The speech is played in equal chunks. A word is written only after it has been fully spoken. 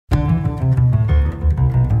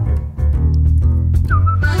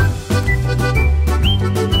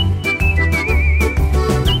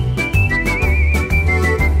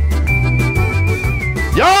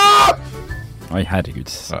herregud.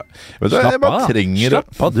 Ja. Vet du, jeg bare trenger...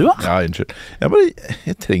 Slapp av, du da. Ja, unnskyld.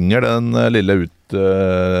 Jeg trenger den lille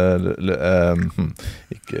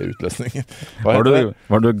ikke utløsningen.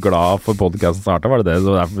 Var du glad for podcasten startet? Var det det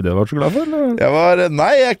du var så glad for? Eller?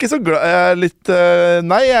 Nei, jeg er ikke så glad. Jeg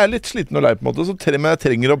er litt sliten og lei på en måte, men jeg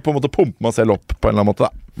trenger å på en måte pumpe meg selv opp på en eller annen måte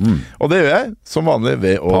da. Og det gjør jeg som vanlig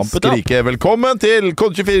ved å skrike velkommen til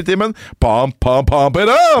Kode24-timen. Pump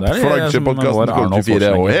it up! Flaggskip-podcasten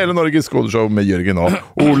Kode24 og hele Norges kodeshow med Jørgen og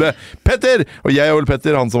Ole Petter. Og jeg og Ole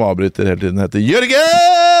Petter, han som avbryter hele tiden, heter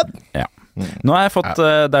Jørgen! Ja. Nå har jeg fått,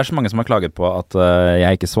 det er så mange som har klaget på at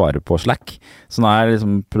jeg ikke svarer på Slack. Så nå har jeg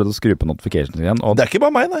liksom prøvd å skru på notifications igjen. Og det er ikke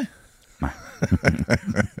bare meg, nei. Det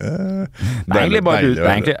er egentlig bare du,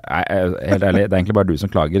 helt ærlig, det er egentlig bare du som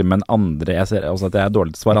klager. Men andre, jeg ser også at jeg er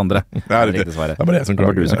dårlig til å svare andre. Det er bare jeg som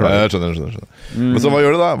klager. Jeg skjønner. Men så hva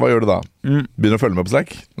gjør du da? Begynner å følge med på Slack?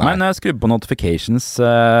 Nei, når jeg skrur på notifications,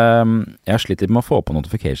 jeg har slitt litt med å få på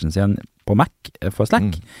notifications igjen på Mac for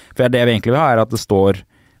Slack. For det jeg egentlig vil ha er at det står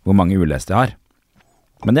hvor mange uleste jeg har.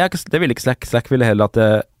 Men det vil ikke Slack. Slack ville heller at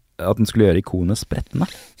den skulle gjøre ikonet sprettende.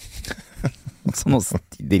 Så nå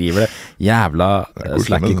driver det jævla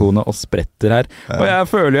Slack-ikonet og spretter her. Og jeg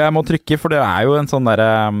føler jeg må trykke, for det er jo en sånn der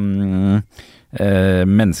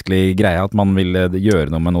menneskelig greie at man vil gjøre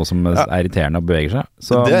noe med noe som er irriterende og beveger seg.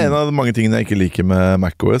 Så, det er en av de mange tingene jeg ikke liker med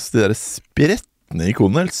macOS. De der sprettende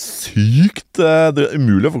ikonene er helt sykt. Det er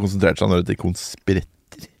umulig å få konsentrert seg når et ikon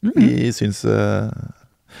spretter i syns...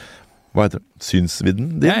 Hva heter det?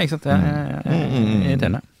 Synsvidden din? Ja, ikke sant?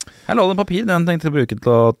 Irriterende. Her lå det en papir, den tenkte jeg å bruke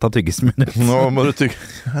til å ta tyggisen min ut. Nå må du tygge.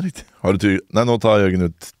 Ja, riktig. Har du tygge? Nei, nå tar Jørgen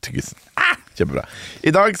ut tyggisen. Kjempebra.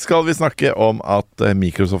 I dag skal vi snakke om at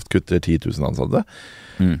Microsoft kutter 10 000 ansatte.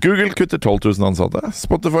 Google kutter 12 000 ansatte.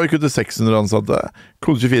 Spotify kutter 600 ansatte.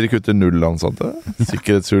 Kode24 kutter 0 ansatte.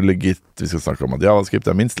 Sikkerhetshullet gitt. Vi skal snakke om at JavaScript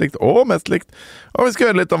er minst likt og mest likt. Og vi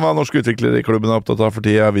skal høre litt om hva norske utviklere i klubben er opptatt av for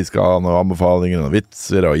tida. Vi skal ha noen anbefalinger og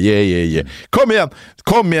vitser og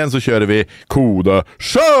Kom igjen, så kjører vi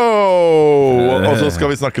Kodeshow! Og så skal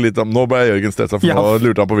vi snakke litt om... Nå ble Jørgen stresset, for nå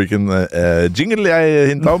lurte han på hvilken jingle jeg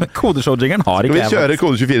hintet om. Kodeshow-jinglen har ikke jeg. Skal vi kjøre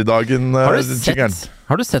Kode24-dagen?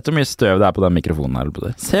 Har du sett hvor mye støv det er på den mikrofonen her?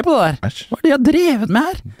 Se på det der. Hva er det de har drevet med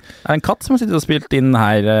her? Er det en katt som har sittet og spilt inn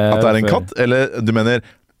her? At det er en katt? Eller du mener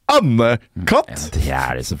Anne-katt? Ja, det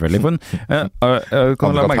er det selvfølgelig. Kan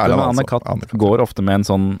du la merke til at Anne-katt går ofte med en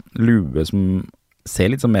sånn lue som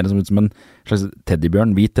ser litt mer ut som en slags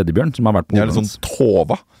teddybjørn, hvit teddybjørn, som har vært på litt sånn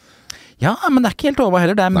tova. Ja, men det er ikke helt tova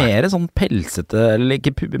heller. Det er mer sånn pelsete, eller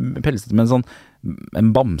ikke pelsete, men sånn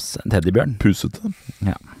en bamse, en teddybjørn. Pusete.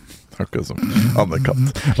 Ja. Akkurat som Anne-katt.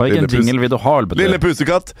 Hva er ikke en jingle vil du ha? Lille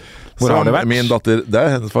pusekatt. Hvor har det vært? Min datter, det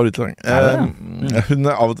er hennes favorittlang. Hun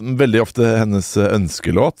er veldig ofte hennes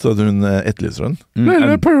ønskelåt, så hun etterlyser den.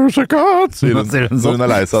 Lille pusekatt! Sier hun når hun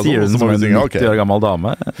er lei seg. Sier hun som en 90 år gammel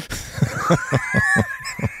dame?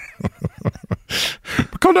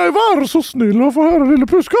 Kan jeg være så snill å få høre Lille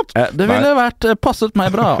pusekatt? Det ville passet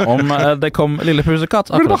meg bra om det kom Lille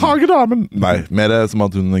pusekatt. Vil behage damen? Nei, mer som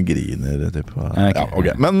at hun griner typ. Ja,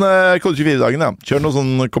 ok. Men Kode24-dagen, ja. Kjør noe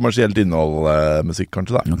sånn kommersielt innhold musikk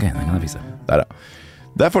kanskje da. Ok, det kan jeg fikse. Der, ja.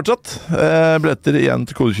 Det er fortsatt billetter igjen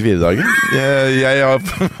til Kode24-dagen. Jeg har...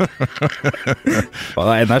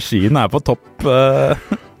 Energien er på topp.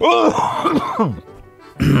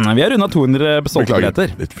 Vi har rundet 200 solgte billetter.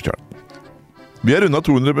 Litt forkjørt. Vi har rundet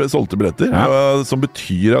 200 solgte billetter, som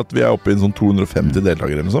betyr at vi er oppe i en sånn 250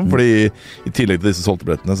 deltakere eller noe sånt. Fordi i tillegg til disse solgte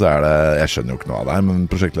billettene så er det, jeg skjønner jo ikke noe av det her, men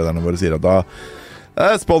prosjektlederne våre sier at da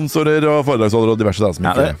sponsorer og foredragsholdere og diverse da som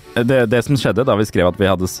ikke det som skjedde da vi skrev at vi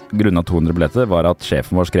hadde grunnet 200 billetter, var at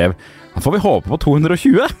sjefen vår skrev «Da får vi håpe på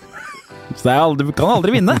 220!» Så vi kan aldri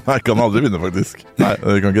vinne. Nei, kan aldri vinne faktisk. Nei,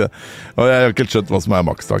 det kan ikke det. Og jeg har ikke helt skjønt hva som er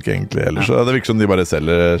makstak egentlig ellers, så det virker som de bare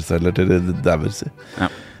selger til dauer, si. Ja.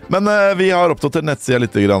 Men vi har oppdatert nettsida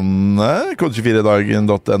litt grann,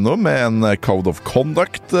 kode24dagen.no, med en Code of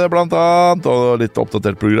Conduct blant annet, og litt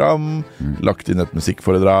oppdatert program, lagt inn et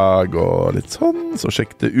musikkforedrag og litt sånn, så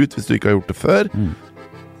sjekk det ut hvis du ikke har gjort det før.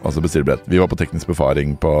 Og så bestill billett. Vi var på teknisk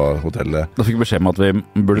befaring på hotellet. Da fikk vi beskjed om at vi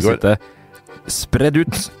burde sitte spredd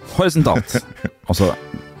ut horisontalt, og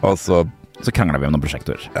så krangler vi om noen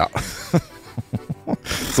prosjektorer. Ja.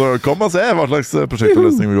 Så kom og se hva slags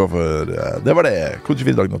prosjektløsning vi går for. Det var det.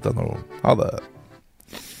 Kode24dagen.no. Ha det.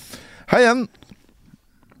 Hei igjen.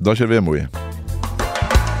 Da kjører vi emoji.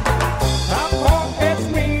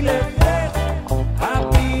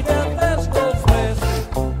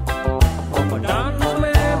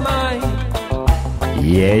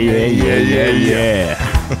 Yeah.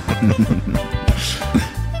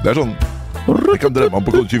 Det er sånn Jeg kan drømme om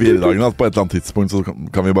på Kode 24-dagen at på et eller annet tidspunkt så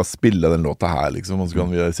kan vi bare spille den låta her, liksom, og så kan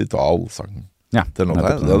vi sitte og allsange. Ja, det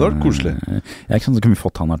hadde vært koselig. Jeg ikke sånn, så kunne vi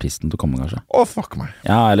fått han artisten til å komme, kanskje. Fuck meg.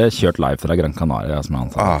 Ja, eller kjørt live fra Gran Canaria, som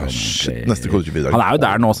han sa. Shit, neste Kode 24-dag. Han er jo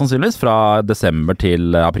der nå, sannsynligvis, fra desember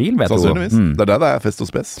til april, vet du. Sannsynligvis. Det er der det er fest og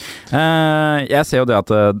spes. Jeg ser jo det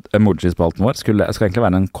at emoji-spalten vår skal egentlig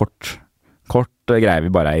være en kort greie vi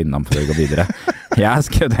bare er innom før vi går videre. Jeg har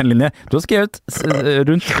skrevet en linje. Du har skrevet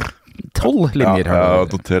rundt 12 linjer. Ja, jeg har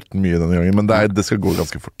notert mye denne gangen, men det skal gå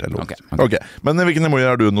ganske fort. Ok. Men hvilken emoji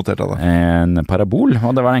har du notert av da? En parabol,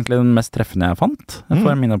 og det var egentlig den mest treffende jeg fant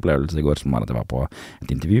for min opplevelse i går, som var at jeg var på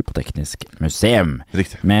et intervju på Teknisk museum.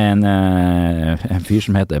 Riktig. Med en fyr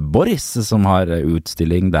som heter Boris, som har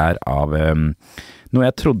utstilling der av noe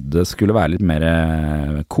jeg trodde skulle være litt mer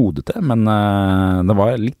kodete, men det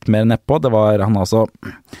var litt mer nedpå. Han altså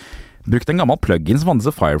brukte en gammel plugin som fantes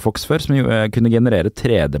i Firefox før, som kunne generere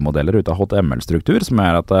 3D-modeller ut av HTML-struktur, som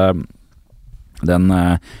er at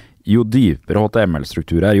jo dypere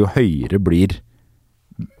HTML-struktur er, jo høyere blir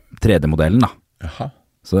 3D-modellen da. Jaha.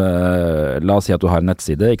 Så la oss si at du har en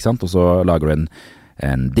nettside, ikke sant? Og så lager du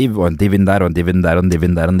en div, og en div inn der, og en div inn der, og en div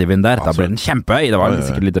inn der, og en div inn der. Da ble den kjempehøy. Det var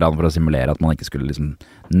sikkert litt rann for å simulere at man ikke skulle liksom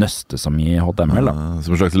nøste så mye i HTML da.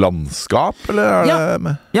 Som en slags landskap, eller?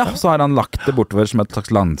 Ja, så har han lagt det bortover som et slags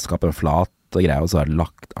landskap, en flat greie, og så har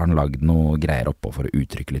han lagd noe greier oppå for å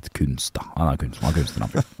uttrykke litt kunst da. Han er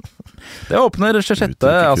kunstner. Det åpner 26.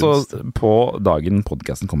 Altså på dagen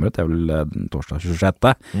podcasten kommer ut, det er vel torsdag 26.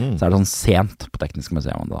 Så er det sånn sent på Teknisk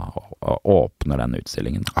museum da, og åpner den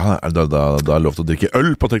utstillingen. Da er det lov til å drikke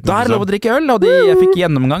øl på Teknisk museum? Da er det lov å drikke øl, og jeg fikk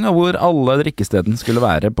gjennomgang av hvor alle drikkestedene skulle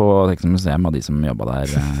være på Teknisk museum, av de som jobbet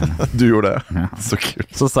der. Du gjorde det? Ja. Så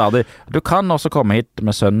kult. Så sa de, du kan også komme hit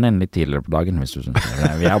med sønnen din litt tidligere på dagen, hvis du synes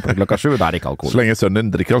det. Vi er oppe til klokka 7, da er det ikke alkohol. Så lenge sønnen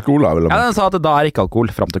din drikker alkohol, da? Ja, den sa at da er det ikke alkohol,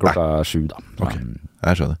 frem til klokka 7 da. Ok,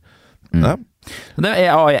 jeg skjønner. Ja.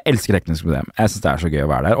 Jeg elsker Teknisk museum. Jeg synes det er så gøy å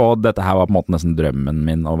være der. Og dette her var på en måte nesten drømmen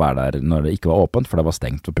min, å være der når det ikke var åpent, for det var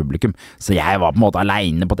stengt for publikum. Så jeg var på en måte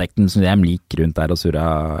alene på Teknisk museum, gikk rundt der og surra.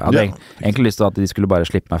 Jeg hadde egentlig lyst til at de skulle bare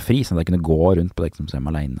slippe meg fri, sånn at jeg kunne gå rundt på Teknisk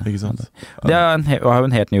museum alene. Ikke sant? Det har jo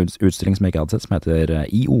en helt ny utstilling som jeg ikke hadde sett, som heter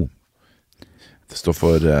IO. Det står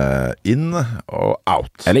for in og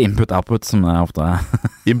out. Eller input-output, som det ofte er.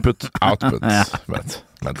 Input-output. Vent.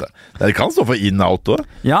 Det kan stå for in-out også.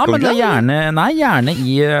 Ja, men det er gjerne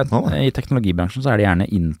i teknologibransjen så er det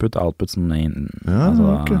gjerne input-output som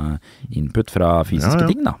input fra fysiske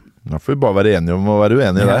ting da. Da får vi bare være enige om å være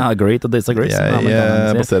uenige der. Ja, agree to disagree.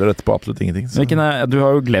 Jeg baserer dette på absolutt ingenting. Du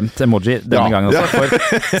har jo glemt emoji denne gangen også.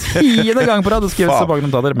 For 10. gang på rad, du skrevet så mange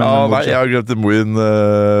notater. Nei, jeg har glemt emojien.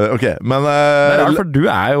 Ok, men det er rart, for du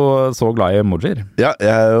er jo så glad i emojier. Ja,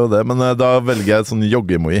 jeg er jo det, men da velger jeg et sånn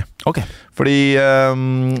jogge-emoji. Ok. Fordi,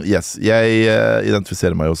 jeg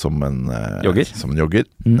identifiserer meg jo som en jogger.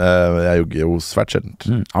 Jeg jogger jo svært sjeldent.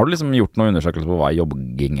 Har du liksom gjort noen undersøkelser på hva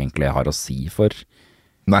jogging egentlig har å si for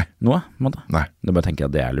Nei. Noe, på en måte? Nei. Du bare tenker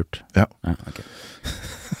at det er lurt? Ja. Okay.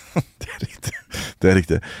 Det er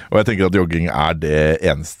riktig. Og jeg tenker at jogging er det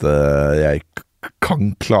eneste jeg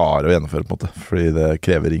kan klare å gjennomføre, på en måte. Fordi det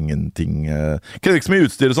krever ingenting krever ikke så mye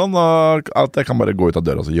utstyr og sånn, at jeg kan bare gå ut av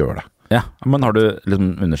døra og så gjøre det. Ja, men har du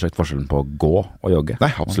liksom undersøkt forskjellen på å gå og jogge?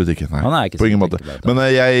 Nei, absolutt ikke. Nei, ikke på ingen måte. Men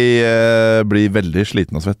jeg blir veldig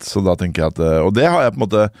sliten og svett, så da tenker jeg at og det har jeg på en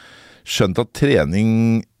måte skjønt at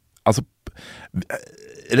trening altså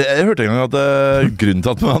jeg hørte en gang at grunnen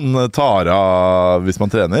til at man tar av hvis man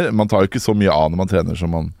trener, man tar jo ikke så mye av når man trener som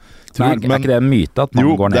man tror. Nei, er ikke det en myte at man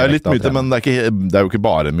går ned? Jo, det er litt myte, men det er jo ikke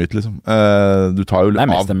bare en myte, liksom. Du tar jo litt av. Det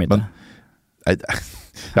er mest en myte.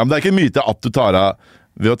 Men det er ikke en myte at du tar av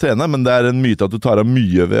ved å trene, men det er en myte at du tar av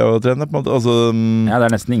mye ved å trene, på en måte. Altså, ja, det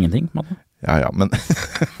er nesten ingenting, på en måte. Ja, men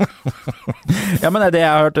ja, men det jeg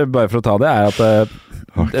har hørt, bare for å ta det, er at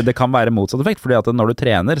det kan være motsatt effekt, fordi at når du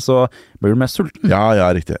trener, så blir du mer sulten. Ja,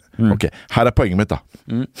 riktig. Ok, her er poenget mitt da.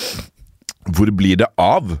 Hvor blir det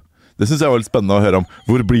av? Det synes jeg var litt spennende å høre om.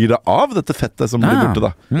 Hvor blir det av dette fettet som blir borte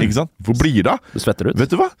da? Ikke sant? Hvor blir det av? Du svetter ut.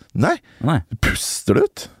 Vet du hva? Nei. Du puster det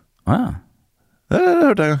ut. Det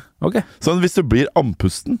hørte jeg. Ok. Så hvis du blir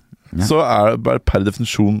andpusten, så er det bare per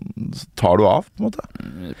definisjon tar du av, på en måte.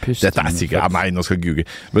 Dette er sikkert, nei, nå skal Google.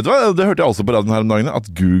 Vet du hva, det hørte jeg også på radioen her om dagene, at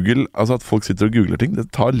Google, altså at folk sitter og googler ting, det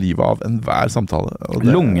tar livet av enhver samtale.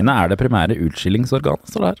 Lungene er det primære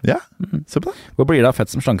utskillingsorganet, står det her. Ja, se på det. Hvor blir det av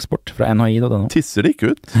fett som slankesport fra NHI.no? Tisser det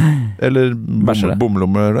ikke ut? Eller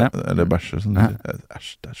bommelommer, eller bæsjer.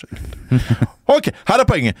 Æsj, det er så ekkelt. Ok, her er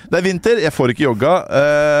poenget. Det er vinter, jeg får ikke jogga.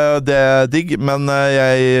 Det er digg, men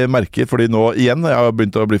jeg merker, fordi nå igjen, jeg har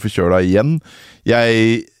begynt å bli forkjøla igjen.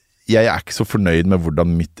 Jeg jeg er ikke så fornøyd med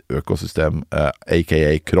hvordan mitt økosystem,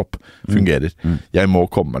 aka kropp, fungerer. Jeg må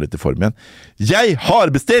komme meg litt i form igjen. Jeg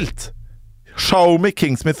har bestilt Xiaomi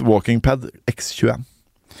Kingsmith Walking Pad X21.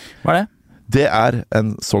 Hva er det? Det er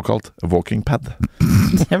en såkalt walking pad.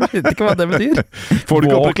 Jeg vet ikke hva det betyr. Får du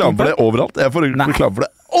ikke opp reklame for det overalt? Jeg får reklame for det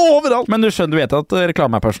overalt! Men du skjønner, du vet at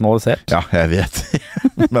reklame er personalisert? Ja, jeg vet.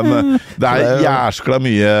 Men det er jæskla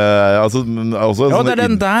mye altså, også ja, det er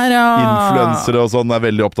den der, ja. Influensere og sånn er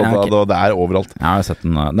veldig opptatt av det, og det er overalt. Ja, jeg har sett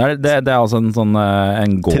den. Det er altså en sånn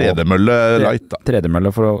en tredemølle light, da.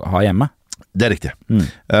 Tredemølle for å ha hjemme. Det er riktig.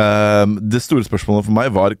 Det store spørsmålet for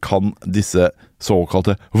meg var, kan disse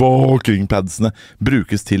såkalte walking-padsene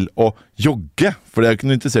brukes til å jogge? For jeg er ikke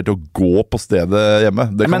noe interessert i å gå på stedet hjemme.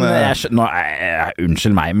 Det kan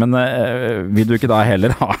unnskyld meg, men vil du ikke da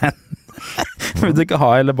heller ha en vil du ikke ha,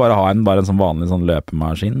 eller bare ha en sånn vanlig sånn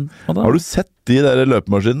løpemaskin? Har du sett de der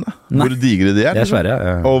løpemaskinene? Hvor digre de er? Det er svære,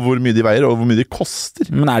 ja. Og hvor mye de veier, og hvor mye de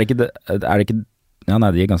koster. Men er det ikke ja,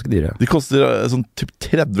 nei, de er ganske dyre. De koster sånn typ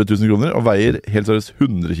 30 000 kroner og veier helt seriøst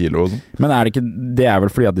 100 kilo og sånn. Men det er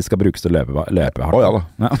vel fordi at de skal brukes til å løpe hardt? Ja da.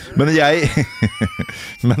 Ja.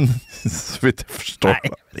 Men så vidt jeg forstår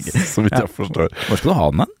Hvor skal du ha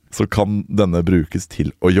den? Så kan denne brukes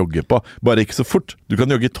til å jogge på. Bare ikke så fort. Du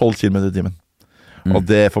kan jogge 12 km i timen. Og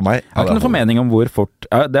det for meg Jeg har ikke noen formening om hvor fort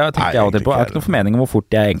det tenker jeg av og til på. Jeg har ikke noen formening om hvor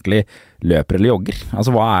fort jeg egentlig løper eller jogger.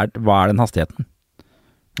 Altså, hva er den hastigheten?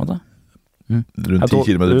 Hva da? Rundt 10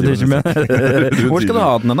 km i timen. Hvor skal du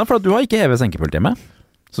ha den da? For du har ikke hevet-senkepult hjemme.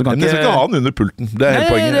 Så jeg skal ikke ha den under pulten. Det er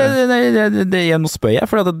helt poenget. Nå spør jeg,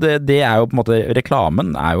 for det er jo på en måte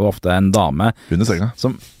reklamen er jo ofte en dame under senga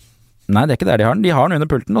som nei, det er ikke der de har den. De har den under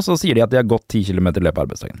pulten, og så sier de at de har gått 10 km i løpet av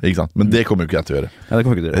arbeidsdagen. Ikke sant, men det kommer jo ikke jeg til å gjøre. Ja, det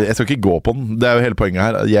kommer ikke til å gjøre. Jeg skal ikke gå på den. Det er jo hele poenget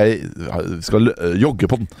her. Jeg skal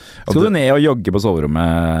jogge på den. Skal du ned og jogge på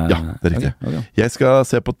soverommet? Ja, det er riktig. Okay. Jeg skal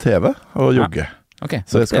se på TV og jogge. Okay.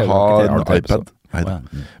 Så jeg skal ha en iPad.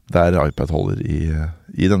 Der iPad holder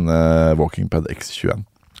i denne Walkingpad X21.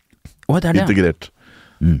 Det er det. Integrert.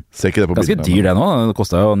 Ser ikke det på ganske dyr det nå, det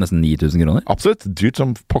kostet jo nesten 9000 kroner. Absolutt, dyrt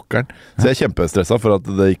som pokkeren. Så jeg er kjempestresset for at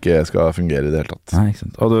det ikke skal fungere i det hele tatt. Nei, ikke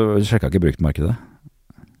sant. Og du sjekket ikke bruktmarkedet?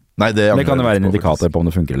 Nei, det kan jo være en indikator på om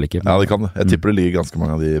det funker eller ikke. Ja, det kan det. Jeg tipper det ligger ganske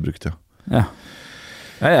mange av de brukte, ja.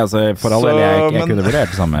 Ja, altså, for all del, jeg kunne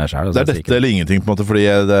vurdert det samme selv. Det er dette eller ingenting, på en måte, fordi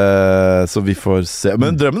så vi får se.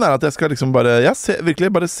 Men drømmen er at jeg skal liksom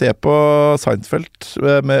virkelig bare se på Seinfeld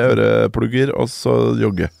med øreplugger, og så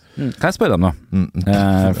jogge. Kan jeg spørre deg nå?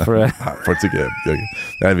 Nei, faktisk ikke, Jørgen.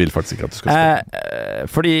 Jeg vil faktisk ikke at du skal spørre.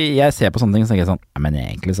 Fordi jeg ser på sånne ting, så tenker jeg sånn, men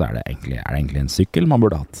egentlig så er det egentlig en sykkel man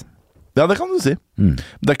burde hatt. Ja, det kan du si.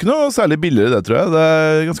 Det er ikke noe særlig billigere det, tror jeg. Det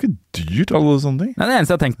er ganske dyrt, alle sånne ting. Nei, det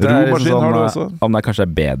eneste jeg tenkte er om det kanskje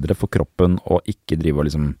er bedre for kroppen å ikke drive og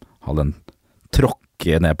liksom ha den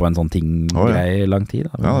tråkke ned på en sånn ting-greie i lang tid.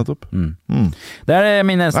 Da. Ja, nettopp. Det er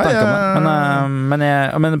min eneste tanke om det.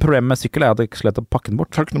 Men problemet med sykkel er at jeg ikke slett å pakke den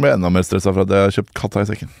bort. Takk, nå ble jeg enda mer stresset for at jeg har kjøpt katta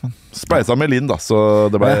i sekken. Speisa med Linn da,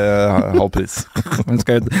 så det ble halv pris.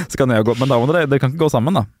 skal ned og gå, men da må dere kan ikke gå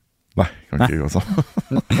sammen da. Nei, kan ikke gå sammen.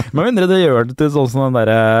 Men mindre det gjør det til sånn den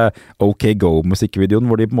der OK Go-musikkvideoen,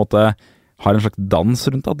 hvor de på en måte har en slags dans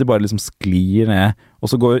rundt det, at de bare liksom sklir ned, og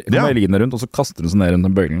så går Eline rundt, og så kaster hun seg ned rundt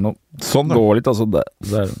den bølgen, og sånn, går litt, altså det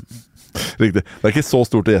er riktig. Det er ikke så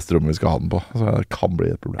stort gjesterom vi skal ha den på, så det kan bli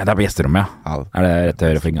et problem. Ja, det er på gjesterommet, ja. Er det rett til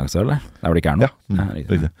høyre for inngangsdør, eller? Der hvor det ikke er noe? Ja,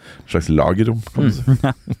 riktig. En slags lagerrom, kan du si.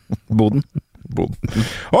 Boden.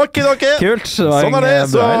 Ok. Kult. Sånn er det.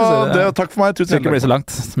 Så takk for meg. Skal ikke bli så langt.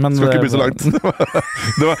 Skal ikke bli så langt.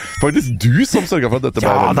 Det var faktisk du som sørget for at dette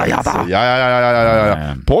ble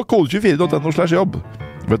Ja. På kode24.no/jobb.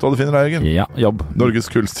 Vet du hva du finner der, Jørgen? Ja, jobb. Norges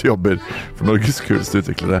kulste jobber for Norges kulste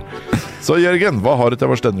utviklere. Så Jørgen, hva har du til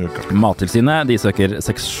oss denne uka? Mattilsynet, de søker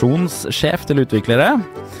seksjonssjef til utviklere.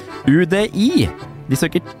 UDI, de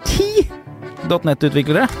søker 10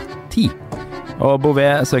 .NET-utviklere. 10. Og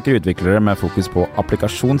Bouvet søker utviklere med fokus på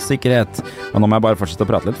applikasjonssikkerhet. Og nå må jeg bare fortsette å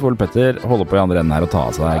prate litt, for Ole Petter holder på i andre enden her og ta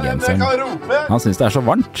av seg genseren. Han synes det er så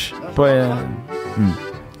varmt.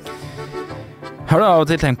 Har du av og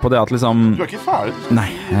til tenkt på det at liksom Du er ikke ferdig. Nei.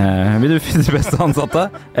 Vil du finne de beste ansatte,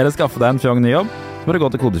 eller skaffe deg en fjong ny jobb, så må du gå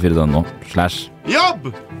til kode4.no/jobb.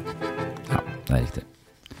 Ja, det er riktig.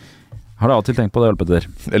 Har du av og til tenkt på det, Ole Petter?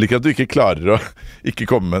 Jeg liker at du ikke klarer å ikke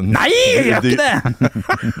komme med Nei, jeg gjør ikke det!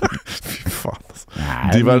 Fy faen, altså.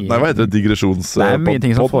 Nei, hva heter det? Digresjons... Det er mye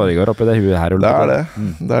ting som foregår oppi det huet her, Ole Petter.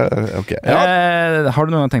 Det er det. Ok. Ja. Har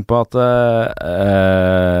du noen gang tenkt på at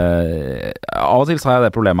av og til så har jeg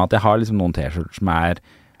det problemet at jeg har liksom noen t-skjorter som er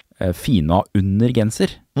fine og under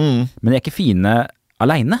genser. Men de er ikke fine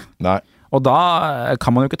alene. Nei. Og da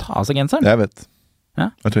kan man jo ikke ta av seg genseren. Jeg vet. Ja,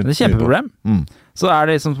 det er et kjempeproblem. Så er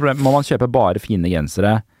det liksom problem, må man kjøpe bare fine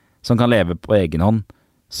gensere som kan leve på egen hånd,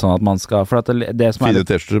 sånn at man skal, for at det som fine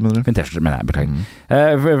t-skjorter, mener du? Fine t-skjorter, mener jeg, beklager.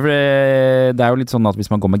 For det er jo litt sånn at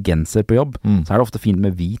hvis man går med genser på jobb, så er det ofte fint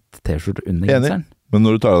med hvit t-skjorte under genseren. Men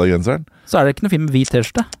når du tar av deg genseren, så er det ikke noe fint med hvit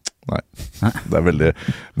t-skjorte. Nei, det er veldig,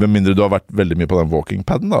 med mindre du har vært veldig mye på den walking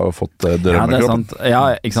padden da, og fått døren med kroppen. Ja,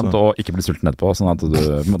 ikke sant, og ikke bli sulten etterpå, sånn at du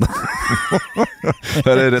Det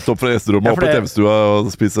er rett opp fra gjesterommet, opp i TV-stua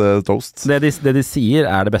og spise toast. Det de sier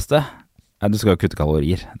er det beste. Du skal kutte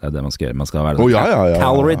kalorier, det er det man skal gjøre. Man skal være ja.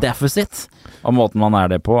 Calorie deficit. Og måten man er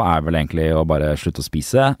det på er vel egentlig å bare slutte å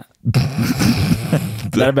spise.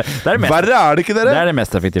 Det er det mest, verre er det ikke, dere? Det er det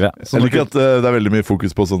mest effektive. Jeg liker at det er veldig mye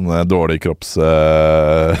fokus på sånn dårlig kropps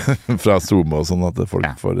fra Zoom og sånn, at folk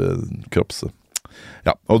får kropps.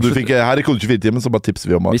 Ja, og du fikk her i Kode 24-timen, så bare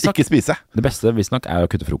tipser vi om å ikke spise. Det beste visstnok er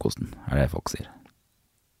å kutte frokosten, er det folk sier.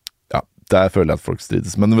 Ja, der føler jeg at folk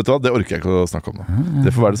strides. Men vet du hva, det orker jeg ikke å snakke om nå.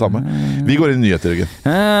 Det får være det samme. Vi går inn i nyheter, Jørgen.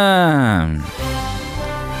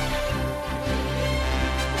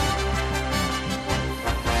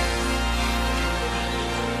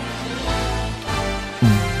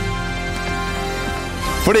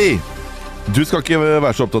 Fordi du skal ikke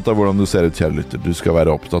være så opptatt av hvordan du ser ut, kjære lytter. Du skal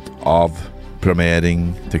være opptatt av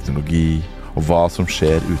programmering, teknologi og hva som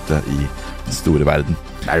skjer ute i den store verden.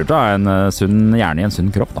 Det er lurt å ha gjerne i en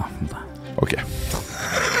sunn kropp, da. Ok.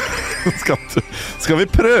 Skal vi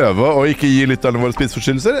prøve å ikke gi lytterne våre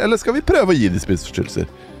spiseforstyrrelser, eller skal vi prøve å gi de spiseforstyrrelser?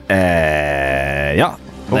 Ja.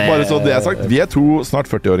 Og bare så det er sagt, vi er to snart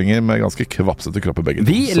 40-åringer med ganske kvapsete kropper begge.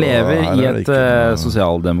 Vi lever i et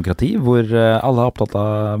sosialdemokrati hvor alle er opptatt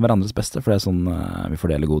av hverandres beste, for det er sånn vi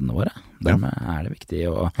fordeler godene våre. Dermed er det viktig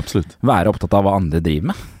å være opptatt av hva andre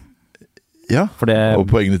driver med. Ja, og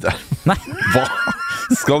poenget ditt er Nei. Hva?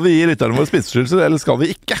 Skal vi gi lytterne våre spiseforstyrrelser, eller skal vi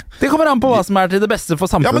ikke? Det kommer an på hva som er til det beste for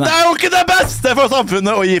samfunnet. Ja, men det er jo ikke det beste for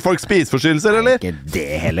samfunnet å gi folk spiseforstyrrelser, eller? Ikke det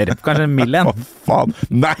heller. Kanskje en mild en. Hva faen?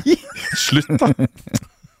 Nei! Slutt da.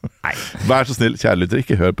 Nei. Vær så snill, kjære lytter,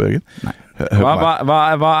 ikke hør på Jørgen. Hva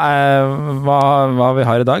vi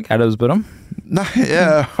har i dag, er det du spør om? Nei,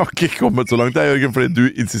 jeg har ikke kommet så langt, Jørgen, fordi du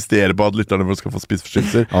insisterer på at lytterne våre skal få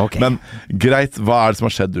spiseforstyrrelser. Okay. Men greit, hva er det som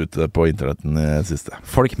har skjedd ute på internetten i det siste?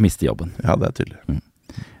 Folk mister jobben. Ja, det er tydelig.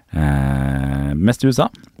 Mest i USA.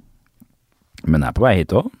 Men jeg er på vei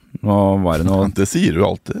hit også. Nå var det noe... Det sier du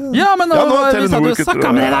alltid. Ja, men nå Telenor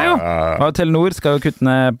snakket med deg jo. Og Telenor skal jo kutte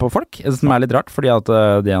ned på folk, som er litt rart, fordi at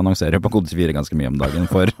de annonserer på Kode 24 ganske mye om dagen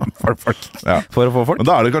for folk. For å få folk. Men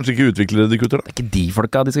da er det kanskje ikke utviklere de kutter, da? Det er ikke de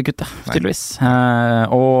folka de skal kutte, tydeligvis.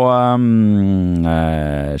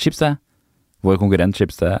 Schibsted, vår konkurrent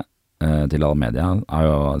Schibsted til alle media, har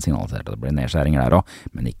jo signalisert at det blir nedskjæringer der også,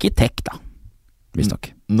 men ikke i tech da,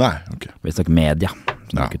 visstnok. Nei, ok. Visstnok media,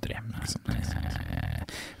 som kutter i.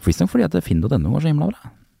 Visstnok fordi at Finn.no går så himla bra.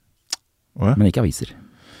 Men ikke aviser.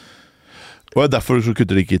 Og derfor så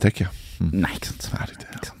kutter de ikke i tech, ja. Nei, ikke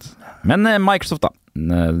sant. Men Microsoft da,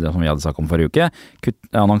 det som vi hadde sagt om forrige uke,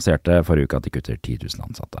 annonserte forrige uke at de kutter 10 000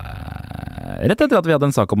 ansatte. Rett etter at vi hadde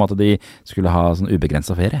en sak om at de skulle ha sånn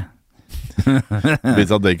ubegrenset ferie.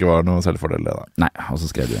 Visst at det ikke var noe selvfordel det da. Nei, og så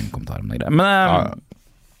skrev du en kommentar om det greia. Men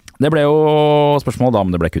det ble jo spørsmål da om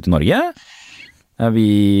det ble kutt i Norge.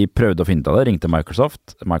 Vi prøvde å finne ut av det, ringte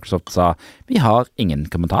Microsoft. Microsoft sa, vi har ingen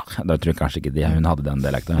kommentar. Da tror jeg kanskje ikke hun hadde den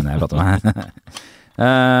dialekten hun jeg pratet med.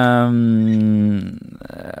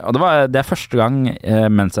 Og det er første gang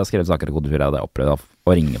mens jeg har skrevet saker i Kode 4 hadde jeg opplevd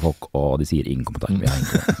å ringe folk, og de sier ingen kommentar. Vi har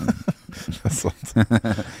ingen det er sant.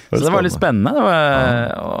 Så det var litt spennende.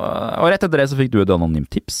 Og rett etter det så fikk du et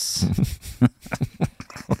anonymt tips.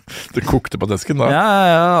 Det kokte på desken da.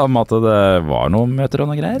 Ja, om at det var noen møter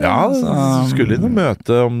og noe greier. Ja, skulle inn og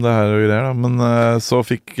møte om det her og greier da. Men så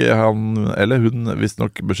fikk han, eller hun, visst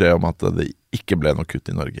nok beskjed om at det ikke ble noe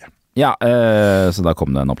kutt i Norge. Ja, så da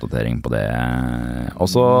kom det en oppdatering på det.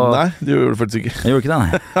 Også... Nei, det gjorde det faktisk ikke. Jeg gjorde ikke det,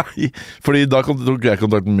 nei. Fordi da tok jeg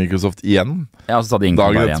kontakt med Microsoft igjen. Ja, så sa de ingen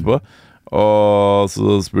dagen etterpå. Og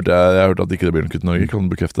så spurte jeg hørte at det ikke blir noe kutt i Norge, kan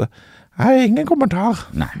du bekrefte? Nei, ingen kommentar.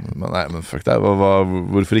 Men fuck deg,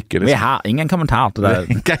 hvorfor ikke? Liksom? Vi har ingen kommentar til det.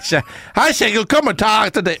 Har ikke ingen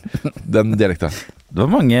kommentar til det! Den dialekten. Det var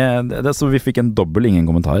mange, så vi fikk en dobbel ingen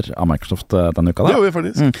kommentar av Microsoft denne uka da. Det gjorde vi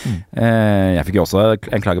faktisk. Jeg fikk jo også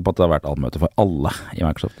en klage på at det har vært allmøte for alle i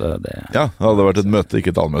Microsoft. Ja, det hadde vært et møte,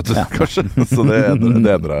 ikke et allmøte, kanskje. Så det endret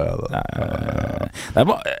jeg da.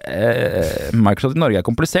 Microsoft i Norge er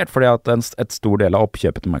komplisert, fordi at et stor del av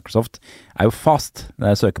oppkjøpet til Microsoft er jo fast. Det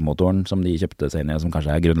er søkemotoren som de kjøpte seg inn i, som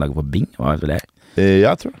kanskje er grunnlaget for Bing. Hva vet du det?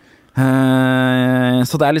 Jeg tror det.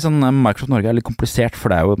 Så det liksom Microsoft Norge litt komplisert,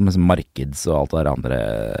 for det jo liksom markeds og alt det der andre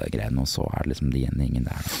greiene, og så det liksom de ingen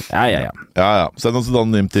der. Ja. Send oss et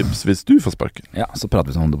anonymt tips hvis du får sparken. Ja, så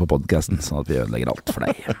prater vi sånn om det på podcasten, sånn at vi ødelegger alt for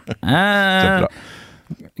deg. Kjempebra.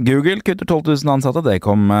 Google kutter 12 000 ansatte. Det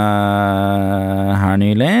kom her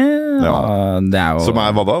nylig. Ja. Det jo som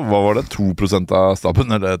hva da? Hva var det? 2% av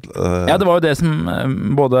staben? Eller, Ja, det var jo det som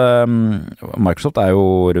både Microsoft jo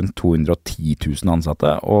rundt 210 000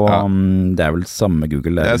 ansatte, og det vel samme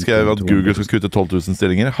Google. Jeg skrev at Google skal kutte 12 000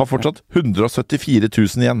 stillinger. Har fortsatt 174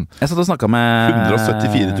 000 igjen. Jeg satt og snakket med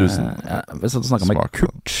 174 000. Jeg satt og snakket med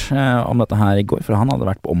Kurt om dette her i går, for han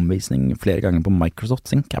hadde vært på omvisning flere ganger på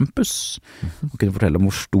Microsoft sin campus, og kunne fortelle om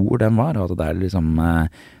hvor stor den var, og at det liksom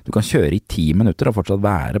du kan kjøre i 10 minutter og fortsatt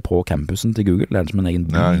være på campusen til Google. Det som en egen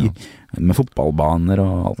by med fotballbaner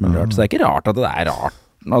og alt mulig rart. Så det ikke rart at det rart.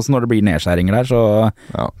 Altså når det blir nedskjæringer der, så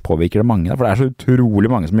påvirker det mange, for det så utrolig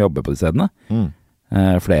mange som jobber på de stedene.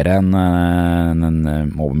 Flere enn en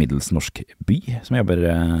over middels norsk by som jobber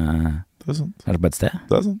det sant. På et sted.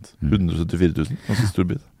 Det sant. 174 000, ganske stor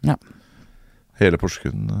by. Ja. Hele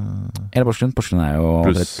Porsgrunn Porsgrunn jo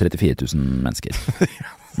plus 34 000 mennesker.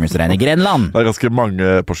 Mens det regner i Grenland. Det ganske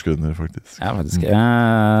mange Porsgrunner, faktisk. Ja, faktisk.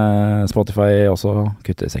 Spotify også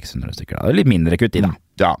kutter 600 stykker. Det litt mindre kutt i, da.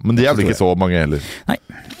 Ja, men de vel ikke så mange heller. Nei.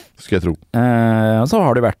 Skal jeg tro. Og så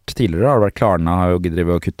har det vært tidligere, har det vært Klarna har jo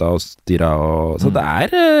drivet og kutta og styra, og så det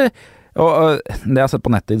og det jeg har sett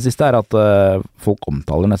på nettet i det siste at folk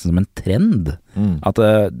omtaler nesten som en trend. At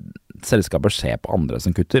selskaper ser på andre som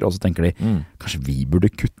kutter, og så tenker de kanskje vi burde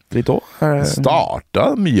kutte litt også.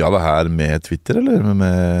 Starta mye av det her med Twitter, eller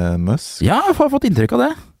med Musk? Ja, jeg har fått inntrykk av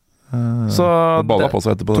det. Så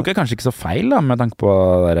det tok jeg kanskje ikke så feil da, med tanke på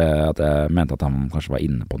at jeg mente at han kanskje var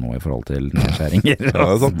inne på noe i forhold til nedskjæringer. Ja,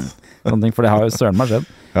 det sant. Sånne ting, for det har jo søren meg skjedd.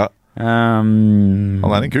 Ja. Han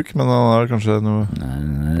en kukk, men han har kanskje noen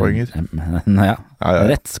poenger. Ja.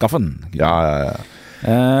 Rettskaffen. Ja.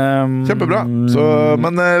 Kjempebra. Så,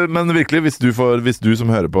 men virkelig, hvis du som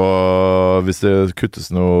hører på, hvis det kuttes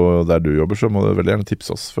noe der du jobber, så må du veldig gjerne tipse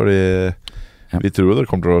oss, fordi vi tror det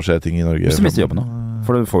kommer til å skje ting i Norge. Hvis du mister jobben nå,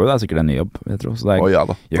 for du får jo sikkert en ny jobb, jeg tror. Så ja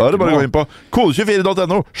da. Da det bare å gå inn på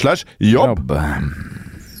kode24.no/jobb.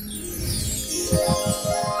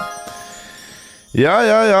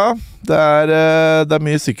 Ja. Det er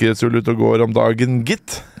mye sikkerhetshull ute og går om dagen,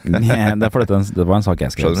 gitt. Det var en sak jeg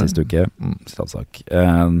skrev siste uke. Sitatsak.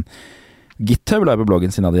 GitHub la på bloggen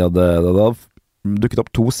sin at de hadde dukket opp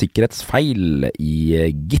 2 sikkerhetsfeil i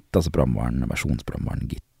Git, altså versjonsprogramvaren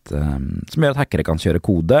Git, som gjør at hackere kan kjøre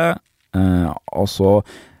kode, og så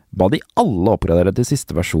ba de alle oppgradere til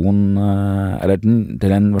siste versjon, eller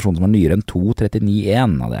til en versjon som var nyere enn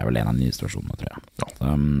 2.39.1, og det vel en av de nyeste versjonene, tror jeg.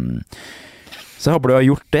 Så jeg håper du har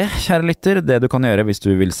gjort det, kjære lytter. Det du kan gjøre hvis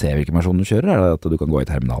du vil se hvilken versjon du kjører, at du kan gå i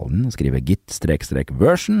terminalen og skrive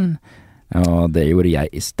git-version, og det gjorde jeg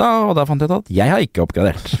i stad, og da fant jeg ut at jeg har ikke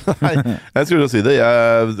oppgradert. Nei, jeg skulle jo si det.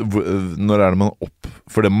 Når det man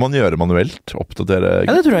for det må man gjøre manuelt, oppdatere Git?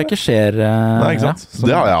 Ja, det tror jeg ikke skjer. Nei, ikke sant? Så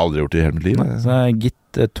det har jeg aldri gjort i hele mitt liv. Så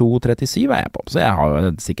Git 2.37 jeg på, så jeg har jo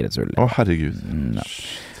et sikkerhetshull. Å, herregud. Ja.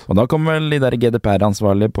 Og da kommer vel de der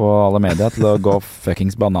GDPR-ansvarlige på alle medier til å gå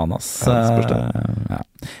fuckings bananas. Ja.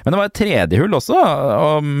 Men det var et tredje hull også,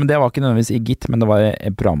 og det var ikke nødvendigvis i Git, men det var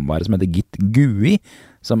en programvare som heter Git GUI,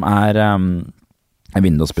 som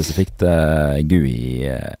Windows-spesifikt GUI.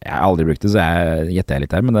 Jeg har aldri brukt det, så jeg gjetter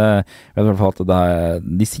litt her, men de sier i hvert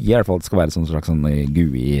fall at det skal være en slags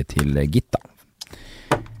GUI til Git, da.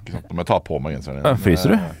 Nå må jeg ta på meg genseren. Fryser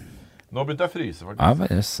du? Nå begynte jeg å fryse,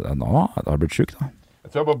 faktisk. Ja, nå har det blitt sykt, da. Jeg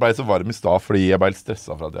tror jeg bare ble så varm i stad fordi jeg ble litt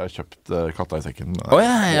stresset for at jeg har kjøpt katta i sekken.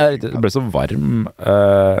 Jeg ble så varm.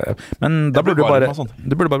 Men da burde du bare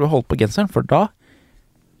holdt på genseren, for da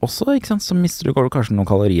også, ikke sant, så mister du kanskje noen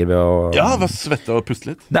kalorier ved å... Ja, ved å svette og puste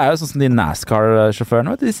litt. Det jo sånn som de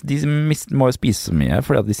NASCAR-sjåførene, de må jo spise så mye,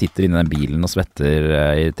 fordi at de sitter inne i den bilen og svetter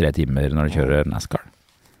i 3 timer når de kjører NASCAR.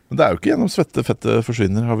 Men det jo ikke gjennom svette fettet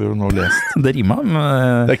forsvinner, har vi jo nå lest. Det rimer,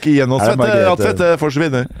 men... Det ikke gjennom svette at fettet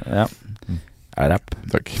forsvinner. Ja. Rapp.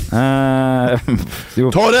 Takk.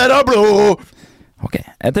 Tårer av blod! Ok,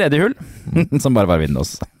 et tredje hull, som bare var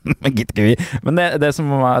Windows. Men det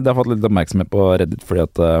har fått litt oppmerksomhet på Reddit, fordi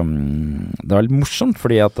at det var litt morsomt,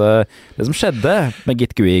 fordi at det som skjedde med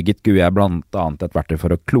Git GUI blant annet et verktøy for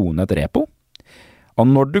å klone et repo. Og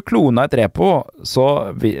når du klona et repo, så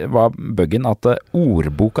var buggen at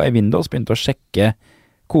ordboka i Windows begynte å sjekke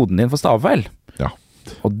koden din for stavefeil. Ja.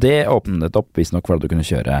 Og det åpnet opp visst nok for at du kunne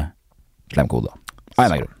kjøre slemkode.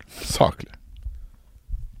 Saklig.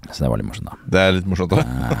 Så det var litt morsomt da. Det litt morsomt da.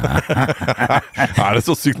 Det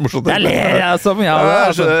så sykt morsomt? Jeg ler altså. Ja,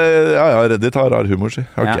 Reddit har rar humor, si.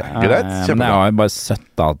 Ok, greit. Kjempebra. Men det var jo bare søtt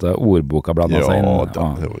da, at ordboka blandet seg inn. Det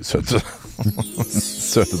var jo søtt.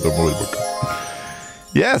 Søte, dumme ordboka.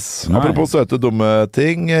 Yes, apropos søte, dumme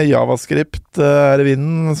ting. JavaScript i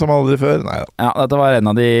vinden som aldri før. Nei da. Ja, dette var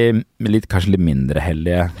en av de kanskje litt mindre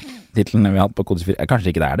heldige titlene vi har hatt på Kode 24.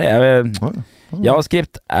 Kanskje ikke det det.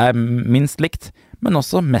 JavaScript minst likt, men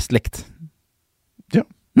også mest likt. Ja.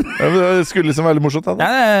 Det skulle liksom være litt morsomt da.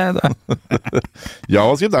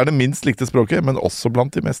 JavaScript det minst likte språket, men også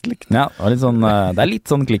blant de mest likte. Ja, det litt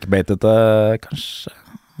sånn clickbaitete, kanskje.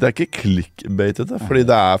 Det ikke clickbaitete, fordi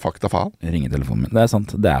det faktafaen. Ringetelefonen min, det sant,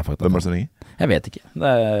 det faktafaen. Hvem det som ringer? Jeg vet ikke,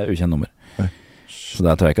 det ukjent nummer. Så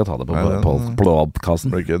der tør jeg ikke å ta det på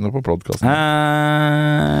podcasten. Det ikke noe på podcasten.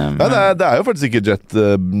 Det jo faktisk ikke jet...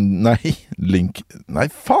 Nei,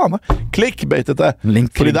 faen! Clickbaitete!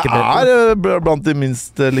 Fordi det blant de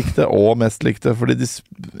minst likte og mest likte. Fordi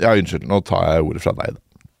ja, unnskyld, nå tar jeg ordet fra deg da.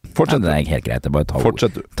 Fortsett. Det helt greit, det bare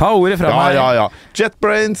Fortsett du. Ta ordet fra meg. Ja.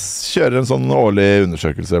 JetBrains kjører en sånn årlig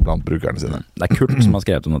undersøkelse blant brukerne sine. Det Kurt som har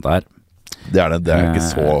skrevet om dette her. Det det ikke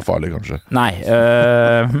så farlig, kanskje. Nei,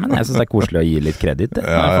 men jeg synes det koselig å gi litt kreditt.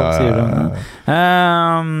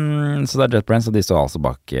 Så det JetBrains, og de står altså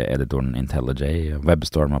bak editoren IntelliJ,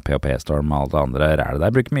 WebStorm og PHP-storm og alt det andre rælet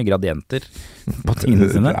der. Bruker mye gradienter på tingene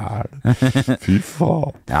sine. Fy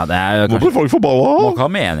faen. Ja, det kanskje... Nå blir folk forbanna! Må ikke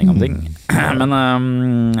ha mening om ting. Men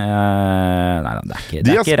nei, det ikke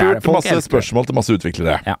de har spurt masse spørsmål til masse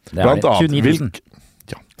utviklere. Ja, det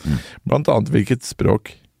blant annet hvilket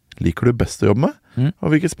språk liker du best å jobbe med,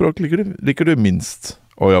 og hvilket språk liker du minst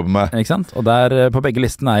å jobbe med. Ikke sant? Og der på begge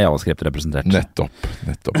listene JavaScript representert. Nettopp.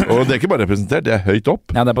 Og det ikke bare representert, det høyt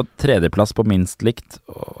opp. Ja, det på tredjeplass på minst likt.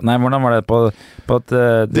 Nei, hvordan var det på et...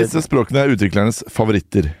 Disse språkene utviklernes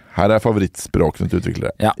favoritter. Her favorittspråkene til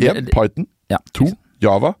utviklere. 1. Python. 2.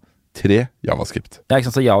 Java. 3. JavaScript. Ja, ikke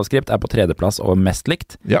sant, så JavaScript på tredjeplass og mest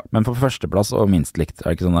likt, men på førsteplass og minst likt.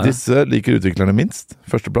 Det ikke sånn der? Disse liker utviklerne minst.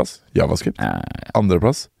 Førsteplass, JavaScript.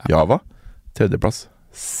 Andreplass, Java. Tredjeplass,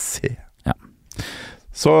 C. Ja.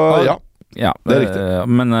 Så ja, det riktig.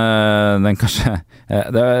 Men den kanskje...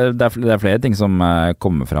 Det flere ting som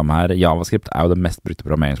kommer fram her. JavaScript jo det mest brukte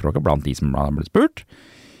programmeringsspråket blant de som har blitt spurt.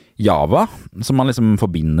 Java, som man liksom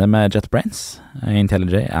forbinder med JetBrains,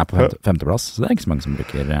 IntelliJ, på femteplass, så det ikke så mange som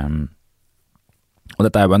bruker og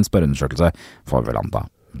dette jo en spørreundersøkelse får vel anta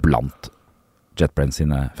blant JetBrains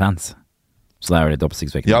sine fans, så det jo litt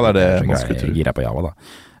oppsiktsvekkende. Ja, det man skulle tro. Gira på Java da.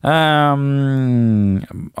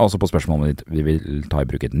 Altså på spørsmålet om vi vil ta i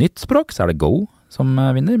bruk et nytt språk, så det Go som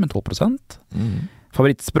vinner med 12%.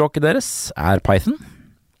 Favorittspråket deres Python,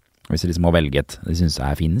 hvis de liksom må velge et de synes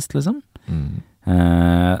finest liksom.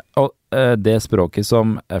 Og det språket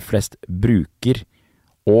som flest bruker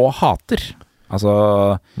og hater, altså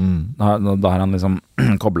da har han liksom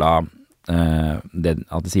koblet at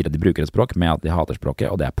de sier at de bruker et språk med at de hater språket,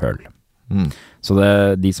 og det Perl. Så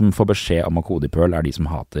de som får beskjed om å kode i Perl de som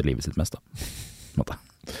hater livet sitt mest da.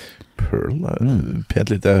 Perl pent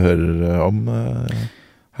litt jeg hører om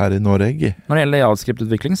her i Norge. Når det gjelder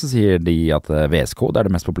JavaScript-utvikling så sier de at VS Code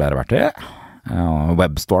det mest populære verktøyet.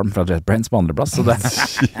 WebStorm fra JetBrains på andreplass så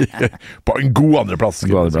på en god andreplass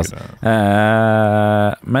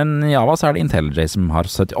men i Java så det IntelliJ som har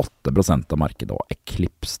 78% av markedet og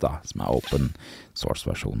Eclipse da, som open source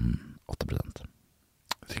versjonen 8%.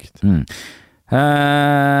 Riktig.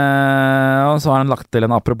 Og så har han lagt til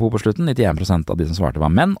en apropos på slutten 91% av de som svarte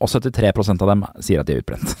var menn og 73% av dem sier at de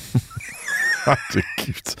utbrent.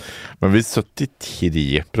 Herregud. Men hvis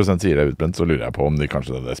 73% sier det utbrent, så lurer jeg på om de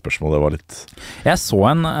kanskje det spørsmålet var litt Jeg så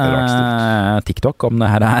en TikTok om det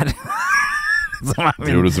her som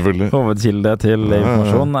min hovedkilde til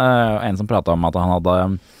informasjon. En som pratet om at han hadde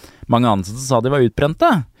mange ansatte som sa de var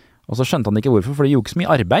utbrente, og så skjønte han ikke hvorfor, for de gjorde ikke så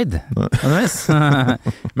mye arbeid.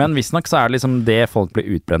 Men visstnok så det liksom det folk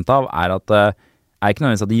blir utbrent av, at det ikke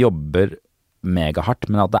nødvendigvis at de jobber megahardt,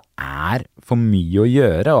 men at det for mye å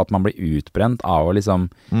gjøre, og at man blir utbrent av å liksom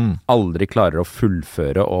aldri klarer å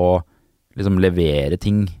fullføre og liksom levere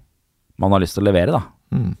ting man har lyst til å levere da.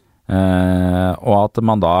 Og at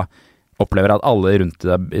man da opplever at alle rundt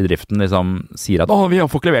i driften liksom sier at vi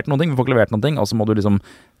får ikke levert noen ting, og så må du liksom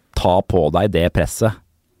ta på deg det presset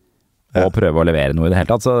og prøve å levere noe i det hele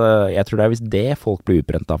tatt. Så jeg tror det hvis det folk blir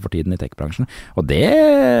utbrent av for tiden i tech-bransjen. Og det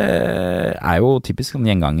jo typisk en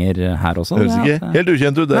gjenganger her også. Høres ikke helt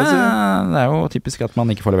ukjent ut det. Det jo typisk at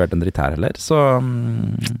man ikke får levert en dritt her heller. Så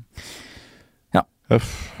ja.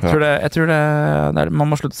 Jeg tror det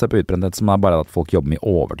man må slutte å se på utbrenthet som bare at folk jobber mye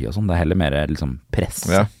overtid og sånn. Det heller mer liksom press.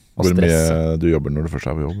 Og hvor stress. mye du jobber når du først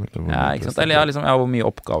er på jobb. Ikke sant? Eller liksom, hvor mye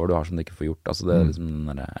oppgaver du har som du ikke får gjort. Altså det liksom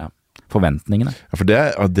den der, forventningene. Ja, for det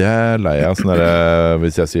er lei av sånn der,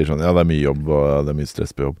 hvis jeg sier sånn, ja, det er mye jobb, og det er mye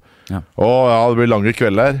stress på jobb. Ja. Det blir lange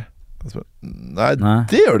kvelder. Nei,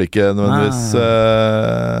 det gjør det ikke nødvendigvis.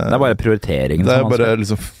 Det er bare prioriteringen. Det er bare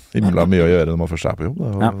liksom himla mye å gjøre når man først er på jobb.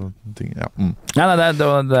 Ting, Nei, det er det,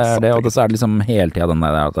 og så er det liksom hele tiden den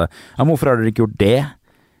der at hvorfor har dere ikke gjort det?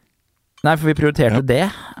 Nei, for vi prioriterte det.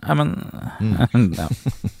 Ja, men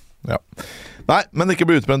ja. Nei, men ikke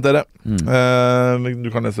bli utbrent, dere. Du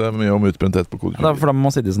kan lese mye om utbrenthet på kode. For da må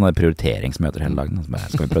man sitte i sånne prioriteringsmøter hele dagen.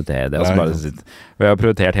 Skal vi prioritere det? Og så bare sitte. Vi har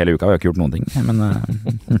prioritert hele uka, vi har ikke gjort noen ting. Men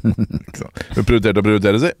vi prioriterte å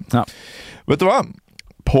prioritere, si. Ja. Vet du hva?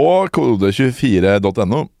 På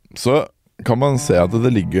kode24.no så kan man se at det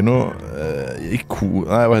ligger noe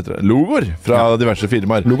logoer fra diverse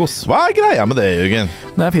firmaer. Logos. Hva er greia med det, Jørgen?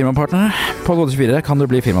 Det er firmapartner. På Kode24 kan du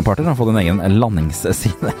bli firmapartner og få din egen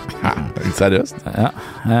landingsside. Seriøst? Ja.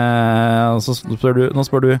 Nå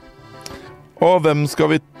spør du Og hvem skal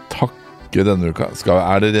vi takke denne uka?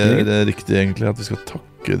 Er det riktig egentlig at vi skal takke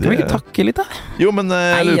de? Kan vi ikke takke litt, da? Jo, men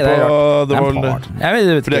jeg lurer på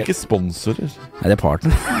For de er ikke sponsorer. Nei, det er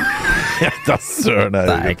partner. Da søren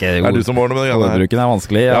er du som ordner med det? Ordbruken er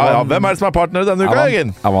vanskelig. Hvem er det som er partner denne uka,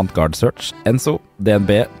 Jørgen? Avantgarde Search, Enso,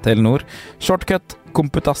 DNB, Telenor, Shortcut,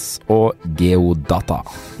 Komputas og Geodata.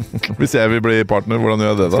 Hvis jeg vil bli partner, hvordan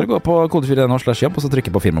gjør jeg det da? Skal du gå på kode4.no/jobb og så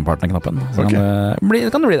trykke på firmapartnerknappen. Så kan du bli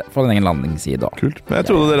det. Få din egen landingsside. Kult. Men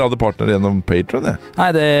jeg trodde dere hadde partner gjennom Patreon, jeg. Nei,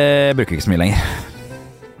 det bruker vi ikke så mye lenger.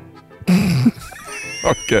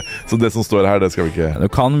 Ok, så det som står her, det skal vi ikke... Du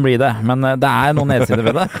kan bli det, men det er noen nedsider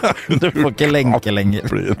ved det. Du får ikke lenke lenger.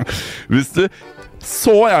 Hvis du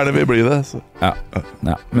så gjerne vil bli det, så... Ja.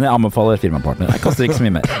 Men jeg anbefaler firmapartner. Jeg kaster ikke så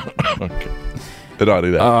mye mer. Rare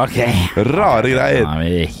greier. Rare greier. Nå er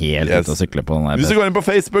vi helt ute å sykle på den. Hvis du går inn på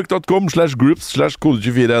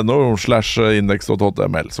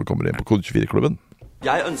facebook.com/groups/kode24.no/index.html, så kommer du inn på Kode24-klubben.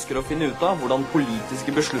 Jeg ønsker å finne ut av hvordan politiske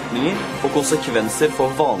beslutninger får konsekvenser for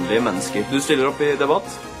vanlige mennesker. Du stiller opp i debatt?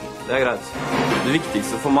 Det er greit. Det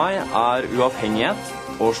viktigste for meg er uavhengighet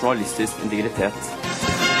og journalistisk integritet.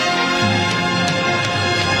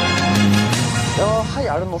 Ja, hei,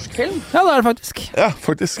 er det norsk film? Ja, det er det faktisk. Ja,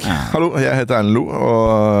 faktisk. Hallo, jeg heter Erlend Lo,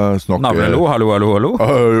 og snakker... Navlelo, hallo.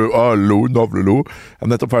 Hallo, Navlelo. Jeg er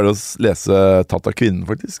nettopp ferdig å lese Tatt av kvinnen,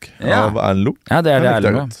 faktisk, av Erlend Lo. Ja, det er det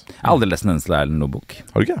Erlend Lo. Jeg har aldri lest en eneste Erlend Lo-bok.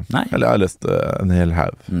 Har du ikke? Nei. Eller jeg har lest en hel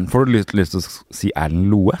haug. Får du lyst til å si Erlend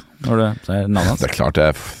Loe når du sier navnet hans? Det er klart,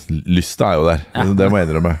 lyst er jo der. Det må jeg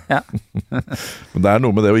innrømme. Men det er noe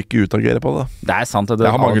med det å ikke utagere på det. Det er sant. Jeg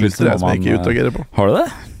har mange lyster som jeg ikke utagerer på. Har du det?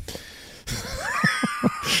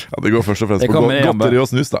 Ja, det går først og fremst på godteri og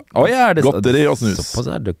snus, da. Godteri og snus. Jeg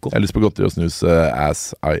har lyst på godteri og snus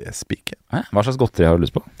as I speak. Hva slags godteri har du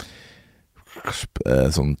lyst på?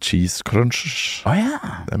 Sånn cheese crunchers.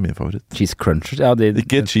 Det er min favoritt. Cheese crunchers?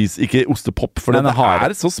 Ikke cheese, ikke ostepop, for det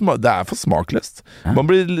er for smakløst. Man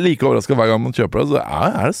blir like overrasket hver gang man kjøper det, så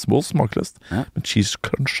er det små smakløst. Men cheese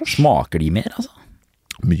crunchers smaker de mer, altså?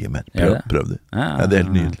 Mye mer. Prøv de. Det er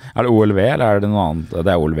helt nydelig. Er det OLV, eller er det noe annet? Det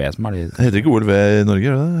er OLV som er de... Det heter ikke OLV i Norge,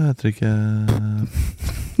 gjør det? Det heter ikke...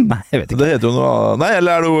 Nei, jeg vet ikke. Det heter jo noe... Nei,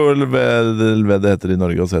 eller er det OLV det heter i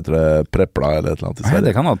Norge, og så heter det Prepla eller et eller annet i Sverige? Nei,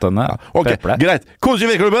 det kan alt denne. Ok, greit.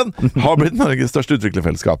 Kode24-klubben har blitt Norges største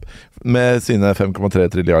utviklerfellesskap med sine 5,3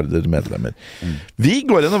 trilliarder medlemmer. Vi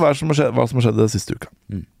går gjennom hva som har skjedd siste uka.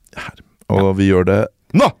 Her. Og vi gjør det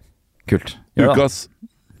nå! Kult. Ukas...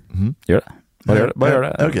 Gjør det. Bare gjør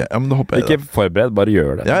det. Okay, men da hopper jeg ikke forbered, bare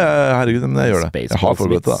gjør det. Ja, herregud, men jeg gjør det. Jeg har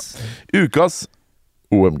forberedt det da. Ukas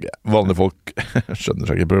OMG. Vanlige folk skjønner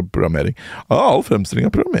seg ikke på programmering. All fremstilling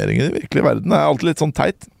av programmering i den virkelige verden er alltid litt sånn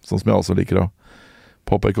teit, sånn som jeg også liker å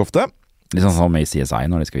påpeke ofte. Litt sånn som i CSI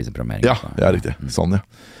når de skal vise programmering. Ja, riktig. Sånn, ja.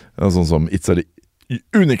 Sånn som It's a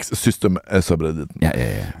Unix System subredditen.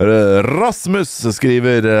 Rasmus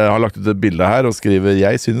skriver, har lagt ut et bilde her og skriver: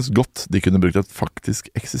 jeg synes godt de kunne brukt et faktisk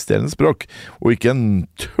eksisterende språk, og ikke en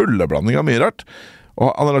tulleblanding av mye rart. Og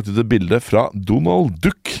han har lagt ut et bilde fra Donald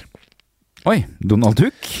Duck. Oi, Donald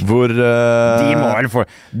Duck? Hvor de må vel få...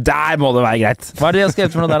 Der må det være greit. Hva er det de har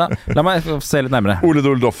skrevet for noe der, da? La meg se litt nærmere. Ole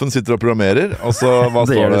Dole Doffen sitter og programmerer, og så hva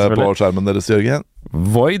står det på skjermen deres, Jørgen?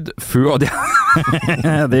 Void foo, og de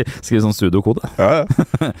skriver sånn pseudokode.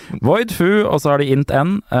 Void foo, og så har de int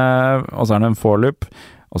n, og så er det en for loop,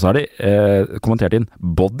 og så har de kommentert inn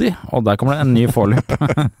body, og der kommer det en ny for loop.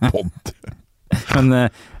 Body. Men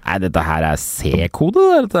dette her er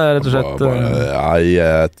C-kode, dette er rett og slett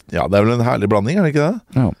ja, det er vel en herlig blanding, er det ikke det?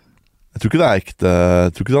 Ja. Jeg tror ikke det er ekte.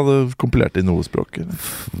 Jeg tror ikke det hadde kompilert i noe språk.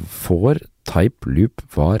 For type loop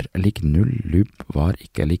var lik null, loop var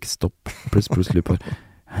ikke lik stopp, pluss loop var...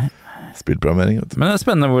 Spillprogrammering, vet du. Men det er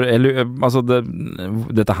spennende altså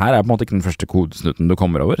dette her er på en måte ikke den første kodesnutten du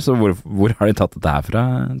kommer over, så hvor har de tatt dette her fra,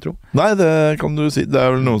 tro? Nei, det kan du si. Det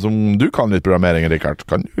er vel noe som du kan litt programmering, Rikard.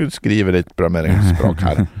 Kan du skrive litt programmeringsspråk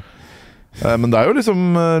her? Men det er jo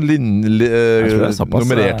liksom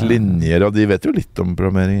nummererte linjer, og de vet jo litt om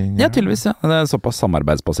programmering. Ja, tydeligvis, ja. Det er såpass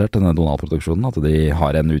samarbeidsbasert, denne Donald-produksjonen, at de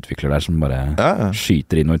har en utvikler der som bare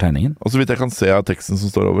skyter inn over tegningen. Og så vidt jeg kan se av teksten som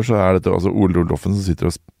står over, så er dette altså Ole Oldoffen som sitter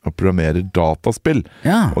og programmerer dataspill.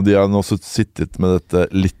 Ja. Og de har også sittet med dette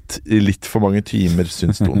i litt for mange timer,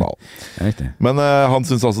 syns Donald. Riktig. Men han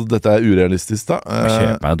syns altså at dette er urealistisk, da.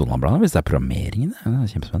 Kjøper jeg Donald-bladet hvis det er programmeringen? Det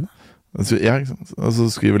er kjempespennende. Ja, altså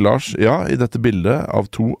skriver Lars, i dette bildet av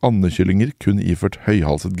 2 andekyllinger kun iført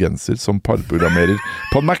høyhalset genser som parprogrammerer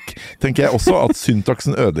på en Mac, tenker jeg også at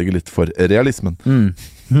syntaksen ødelegger litt for realismen.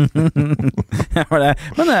 Ja,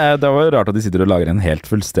 men det var jo rart at de sitter og lager en helt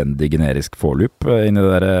fullstendig generisk for-loop inni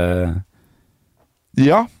det der...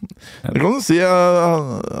 Ja, det kan du si.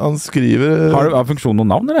 Han skriver... Har funksjonen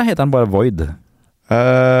noen navn, eller heter han bare Void?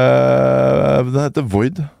 Den heter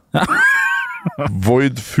Void. Ja.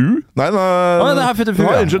 Void Foo? Nei, den har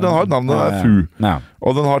et navn, den er Foo. Ja.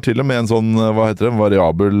 Og den har til og med en sånn, hva heter det,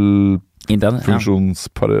 variabel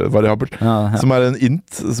funksjonsvariabel, som er en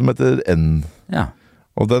int som heter n. Ja.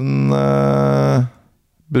 Og den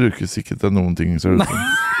brukes ikke til noen ting, ser det ut som.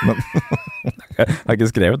 Men jeg har ikke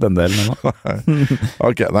skrevet den delen ennå.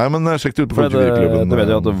 Ok, nei, men sjekk det ut på Folkevirklubben. Du vet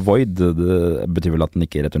jo at void det betyr vel at den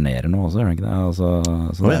ikke returnerer noe også, gjør den ikke det? Altså,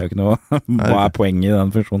 så det er jo ikke noe... Hva er poenget i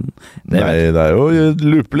den funksjonen? Det er jo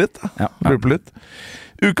loope litt. Loope litt.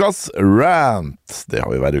 Ukas rant, det har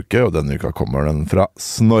vi hver uke, og denne uka kommer den fra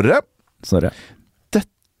Snorre.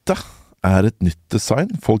 Dette er et nytt design.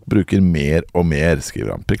 Folk bruker mer og mer,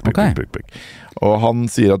 skriver han. Prikk. Og han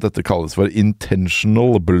sier at dette kalles for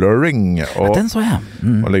intentional blurring. Og, den så jeg.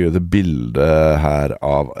 Og legger ut et bilde her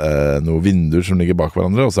av noen vinduer som ligger bak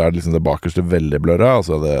hverandre, og så er det liksom det bakerste veldig blurra.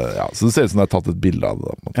 Så det ser ut som det er tatt et bilde av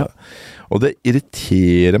det. På en måte. Og det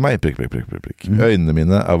irriterer meg. Prikk. Øynene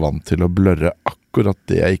mine er vant til å blurre akkurat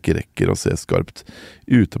det jeg ikke rekker å se skarpt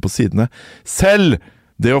ute på sidene. Selv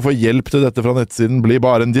det å få hjelp til dette fra nettsiden blir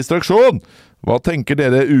bare en distraksjon. Hva tenker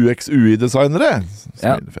dere UX-UI-designere?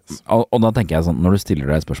 Ja, og da tenker jeg sånn, når du stiller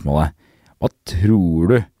deg spørsmålet, hva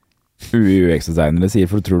tror du UI-UX-designere sier?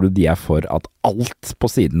 For tror du de er for at alt på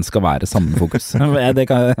siden skal være samme fokus? Nei, det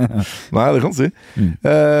kan si.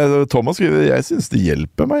 Thomas skriver, jeg synes det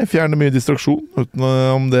hjelper meg å fjerne mye distraksjon, uten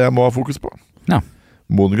om det jeg må ha fokus på. Ja.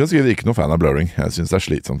 Monica skriver ikke noe fan av blurring. Jeg synes det er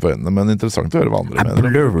slitsomt for øynene, men interessant å høre hva andre mener.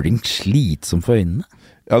 Er blurring slitsomt for øynene?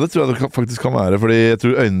 Ja, det tror jeg det faktisk kan være, fordi jeg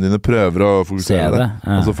tror øynene dine prøver å fokusere det.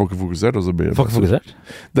 Og så får ikke fokusert, og så blir det fokusert.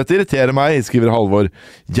 Dette irriterer meg, skriver Halvor.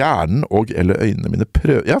 Hjernen og eller øynene mine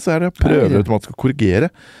prøver. Ja, så er det prøver automatisk å korrigere.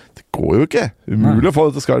 Det går jo ikke. Umulig å få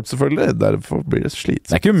dette skarpt, selvfølgelig. Derfor blir det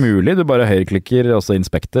slitsomt. Det er ikke umulig. Du bare høyreklikker, og så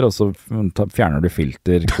inspekter, og så fjerner du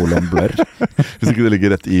filter, blur. Hvis ikke det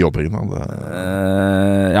ligger rett i jobbhengen.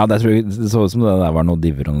 Ja, det så ut som det der var noe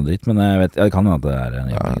diver og noe dritt, men jeg vet, det kan jo at det er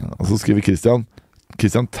en jobbhengen. Og så skriver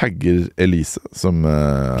Christian tagger Elise som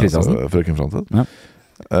frøken Framtid. Ja.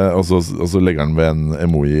 Og så legger han ved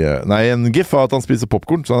en gif av at han spiser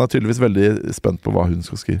popcorn, så han er tydeligvis veldig spent på hva hun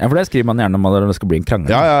skal skrive. Ja, for det skriver man gjerne om at det skal bli en krangel.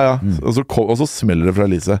 Ja. Og så smeller det fra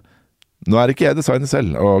Elise. Nå er ikke jeg designer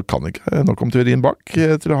selv, og kan ikke nok om teorien bak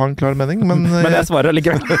til å ha en klar mening, men jeg svarer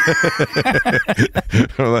likevel.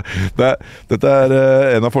 Dette er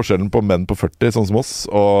en av forskjellen på menn på 40, sånn som oss,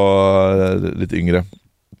 og litt yngre.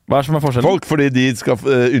 Hva er som er forskjellen? Folk, fordi de skal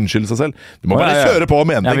unnskylde seg selv. Du må bare kjøre på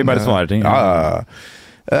med en ting. Ja, vi bare svarer ting.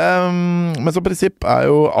 Men som prinsipp er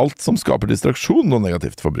jo alt som skaper distraksjon noe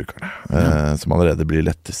negativt for brukerne, som allerede blir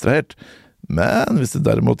lett distrahert. Men hvis det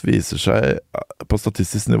derimot viser seg på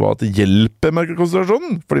statistisk nivå at det hjelper med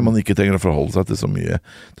konsentrasjonen, fordi man ikke trenger å forholde seg til så mye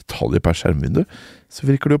detaljer per skjermvindu, så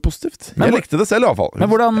virker det jo positivt. Jeg likte det selv i hvert fall. Men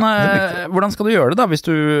hvordan skal du gjøre det da, hvis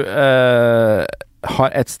du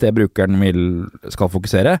har et sted brukeren skal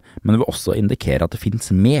fokusere, men du vil også indikere at det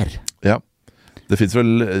finnes mer? Ja, det finnes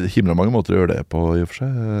vel himla mange måter å gjøre det på i og for seg.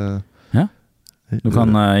 Ja, du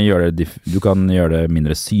kan gjøre det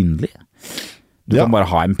mindre synlig. Du kan bare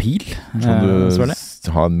ha en pil. Kan du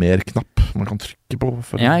ha en mer knapp man kan trykke på?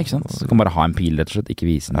 Ja, ikke sant? Så du kan bare ha en pil, rett og slett, ikke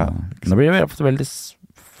vise noe. Da blir det ofte veldig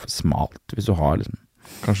smalt hvis du har liksom...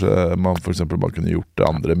 Kanskje man for eksempel bare kunne gjort det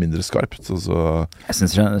andre mindre skarpt. Jeg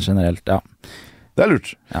synes generelt, ja. Det er lurt.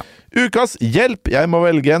 Ja. Ukas hjelp, jeg må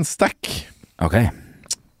velge en stack. Ok.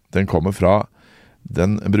 Den kommer fra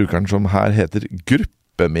den brukeren som her heter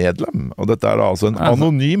Gruppe hjelpemedlem. Og dette da altså en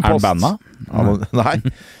anonym post. Er den banna? Nei,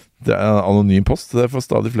 det en anonym post. Det får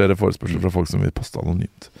stadig flere forespørsler fra folk som vil poste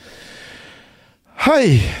anonymt.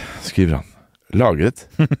 Hei, skriver han. Laget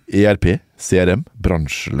ERP, CRM,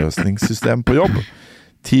 bransjeløsningssystem på jobb.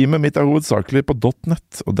 Teamet mitt hovedsakelig på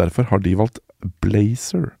 .NET, og derfor har de valgt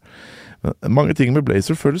Blazor. Mange ting med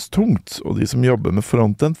Blazor føles tungt, og de som jobber med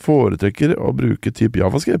frontend foretrekker å bruke typ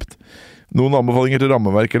JavaScript. Noen anbefalinger til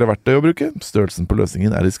rammeverk eller verktøy å bruke. Størrelsen på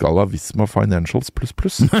løsningen i skala Visma Financials ++.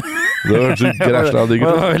 Det var så græsla digg.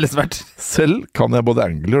 Det var veldig svært. Selv kan jeg både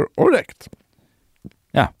Angular og React.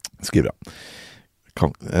 Ja. Skriver jeg.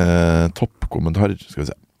 Toppkommentarer, skal vi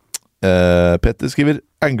se. Petter skriver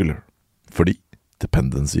Angular, fordi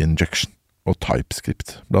dependency injection og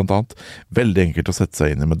TypeScript, blant annet. Veldig enkelt å sette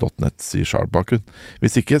seg inn i med .NET C#-bakgrunn.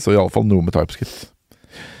 Hvis ikke, så i alle fall noe med TypeScript.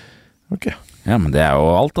 Ok. Ja, men det jo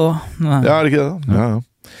alt da. Ja, er det ikke det da?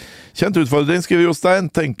 Ja. Kjent utfordring, skriver Jostein.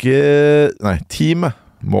 Teamet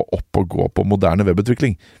må opp og gå på moderne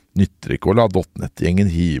webutvikling. Nytter ikke å la .NET-gjengen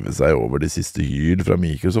hive seg over de siste hyl fra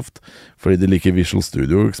Microsoft, fordi de liker Visual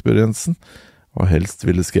Studio-experiencen, og helst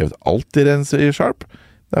ville skrevet alt i ren C#.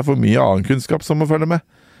 Det for mye annen kunnskap som må følge med.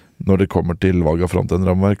 Når det kommer til valg av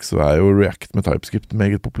frontend-rammeverk, så jo React med TypeScript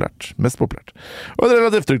meget populært. Mest populært. Og et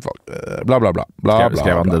relativt trygt valg. Bla, bla, bla.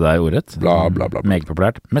 Skrev han det der ordet? Bla, bla, bla. Meget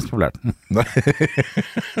populært. Mest populært. Nei,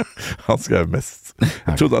 han skrev mest.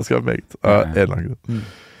 Jeg trodde han skrev meget. En eller annen grunn.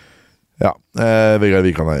 Ja, Vegard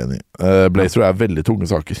Vikan enig. Blazor veldig tunge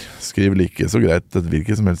saker. Skriv like så greit. Det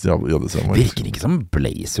virker som helst JDC-rammeverk. Virker ikke som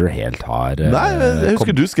Blazor helt har... Nei, jeg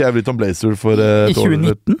husker du skrev litt om Blazor for i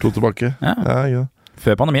 2019. To tilbake. Ja.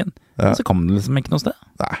 Før pandemien. Ja. Så kom det liksom ikke noe sted.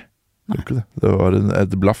 Nei, det var ikke det. Det var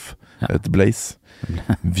et blaff. Ja. Et blaze.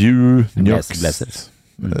 View, Nux,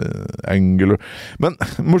 Angular. Men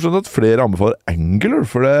morsomt at flere anbefaler Angular,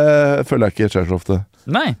 for det føler jeg ikke skjer så ofte.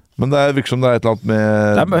 Nei. Men det virker som det et eller annet med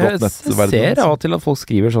 .NET-verdenen. Jeg ser av og til at folk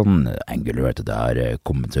skriver sånn Angular, vet du, det har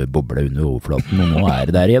kommet til å boble under overflaten, og nå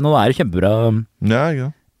det der igjen, og nå det kjempebra. Ja, ikke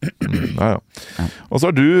sant. Ja. Og så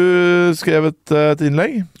har du skrevet et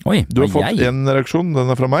innlegg. Oi, du har fått en reaksjon,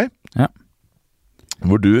 den fra meg. Ja.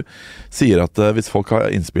 Hvor du sier at hvis folk har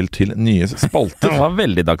innspill til nye spalter Det var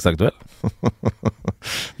veldig dagsaktuell.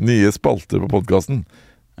 Nye spalter på podcasten,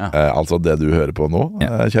 altså det du hører på nå,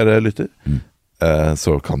 kjære lytter,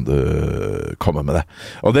 så kan du komme med det.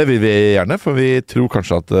 Og det vil vi gjerne, for vi tror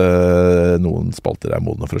kanskje at noen spalter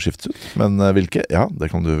modne for å skiftes ut. Men hvilke? Ja, det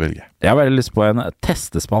kan du velge. Jeg har veldig lyst på en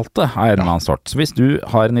testespalte av en eller annen sort. Så hvis du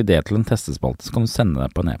har en idé til en testespalte, så kan du sende det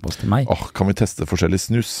på en e-post til meg. Kan vi teste forskjellig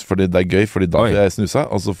snus? Fordi det gøy, fordi da får jeg snusa,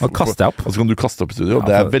 og så kaster jeg opp. Og så kan du kaste opp i studio.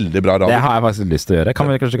 Det veldig bra radio. Det har jeg faktisk lyst til å gjøre.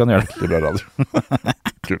 Kanskje vi kan gjøre det. Veldig bra radio.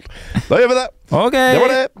 Kult. Da gjør vi det. Ok. Det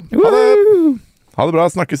var det. Ha det. Ha det bra,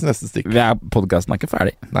 snakkes neste stikk. Podcasten ikke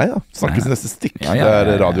ferdig. Nei da, snakkes neste stikk.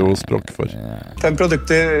 Det radiospråk for 5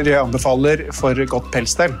 produkter jeg anbefaler for godt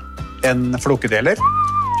pelsstell. En flokedeler,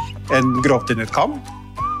 en grovtynnet kam,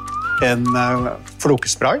 en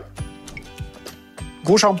flokespray,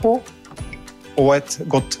 god shampoo og et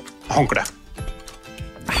godt håndkle.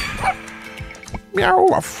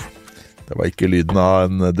 Mjau, vaff. Det var ikke lyden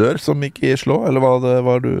av en dør som gikk i slå, eller hva det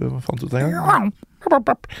var du fant ut en gang?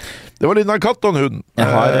 Det var lyden av en katt og en hund. Jeg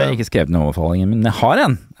har ikke skrevet noen anbefalinger, men jeg har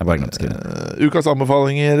en. Jeg bare glemte å skrive det. Ukas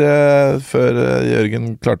anbefalinger før Jørgen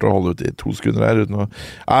klarte å holde ut i 2 sekunder her uten å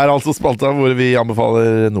altså spalta hvor vi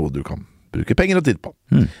anbefaler noe du kan bruke penger og tid på.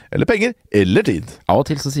 Eller penger, eller tid. Av og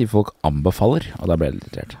til så sier folk anbefaler, og da ble jeg litt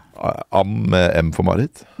irritert. M for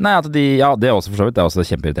Marit? Nei, det er også for så vidt. Det er også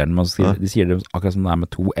kjempeirriterende. De sier det akkurat som det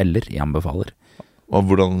med 2 l-er i anbefaler. Og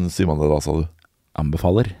hvordan sier man det da, sa du?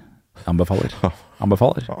 Anbefaler. Anbefaler.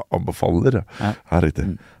 Ja, riktig.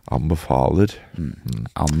 Anbefaler.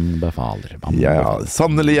 Anbefaler. Ja,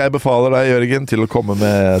 sannelig jeg befaler deg, Jørgen, til å komme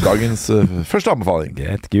med dagens første anbefaling.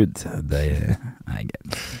 Greit, Gud. Det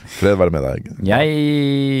greit. Fred være med deg. Jeg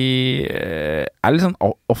litt sånn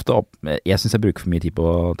ofte jeg synes jeg bruker for mye tid på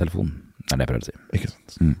telefonen. Det det jeg prøver å si. Ikke sant.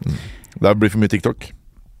 Det blir for mye TikTok.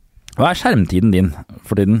 Hva skjermtiden din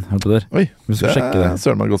for tiden? Oi, det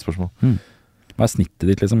søren meg et godt spørsmål. Hva snittet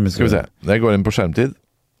ditt, liksom? Skal vi se, jeg går inn på skjermtid.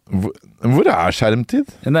 Hvor skjermtid?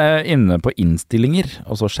 Det inne på innstillinger,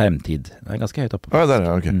 og så skjermtid. Det ganske høyt oppe. Der,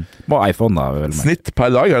 ok. På iPhone da, vel. Snitt per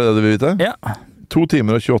dag, det du vil vite? Ja. 2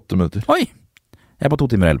 timer og 28 minutter. Oi! Jeg på 2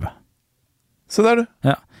 timer og 11. Så der du.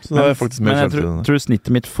 Ja. Så det faktisk mer skjermtid. Men jeg tror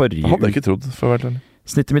snittet mitt forrige uke... Hadde jeg ikke trodd, for å være ærlig.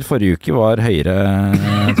 Snittet mitt forrige uke var høyere,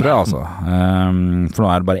 tror jeg altså. For nå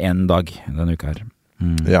det bare 1 dag denne uka her.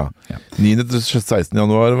 Ja. 9. til 16.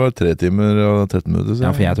 januar var 3 timer og 13 minutter. Ja,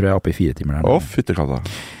 for jeg tror jeg oppe i 4 timer der. Fyttekatta.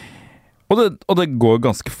 Og det går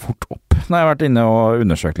ganske fort opp. Nå har jeg vært inne og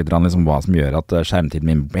undersøkt litt liksom, hva som gjør at skjermtiden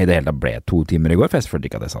min i det hele tatt ble 2 timer i går, for jeg følte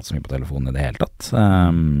ikke at jeg satt så mye på telefonen i det hele tatt.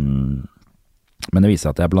 Men det viser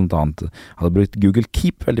at jeg blant annet hadde brukt Google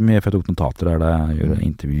Keep veldig mye, for jeg tok notater der jeg gjorde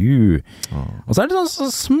intervju. Og så det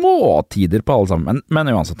sånn små tider på alle sammen,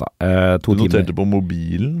 men uansett da, 2 timer. Du noterte på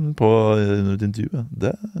mobilen på intervjuet?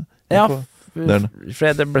 Ja, for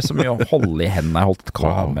det ble så mye å holde i hendene, jeg holdt et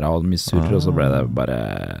kamera og mye surr, og så ble det bare...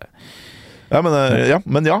 Ja, men det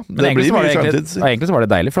blir mye skjermtid. Egentlig så var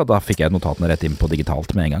det deilig, for da fikk jeg notatene rett inn på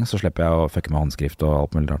digitalt med en gang, så slipper jeg å fucke med håndskrift og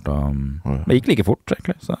alt mulig rart. Det gikk like fort,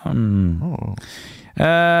 egentlig. Så,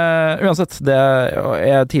 uansett,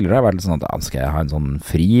 jeg tidligere har vært litt sånn at skal jeg ha en sånn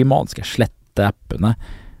fri måned, skal jeg slette appene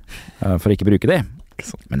for å ikke bruke de?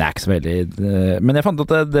 Men det ikke så veldig... Men jeg fant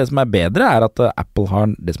at det som bedre at Apple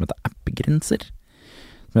har det som heter app-grenser.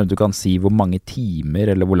 Som du kan si hvor mange timer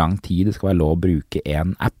eller hvor lang tid det skal være lov å bruke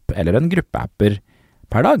en app eller en gruppe apper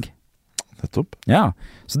per dag. Nettopp. Ja,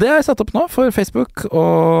 så det har jeg satt opp nå for Facebook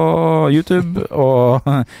og YouTube, og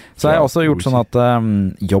så har jeg også gjort sånn at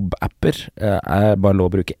jobbapper bare lov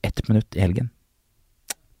å bruke 1 minutt i helgen.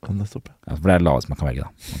 Nettopp. Ja, for det det laveste man kan velge da.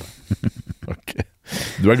 Ok.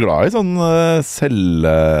 Du glad i sånn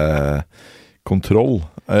selvkontroll.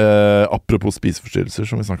 Apropos spiseforstyrrelser,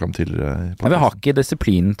 som vi snakket om tidligere. Jeg har ikke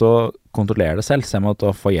disiplinen til å kontrollere det selv, så jeg måtte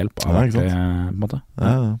få hjelp av det, på en måte.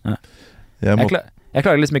 Ja. Jeg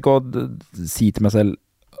klarer liksom ikke å si til meg selv,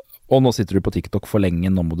 nå sitter du på TikTok for lenge,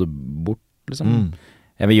 nå må du bort, liksom.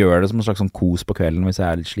 Jeg vil gjøre det som en slags sånn kos på kvelden, hvis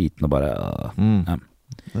jeg litt sliten og bare... Ja.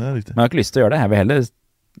 Det riktig. Men jeg har ikke lyst til å gjøre det, jeg vil heller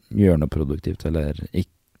gjøre noe produktivt, eller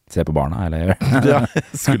ikke se på barna, eller ja,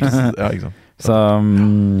 ikke sant.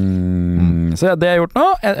 Så det jeg har gjort nå,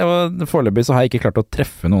 og foreløpig så har jeg ikke klart å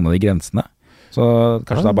treffe noen av de grensene. Så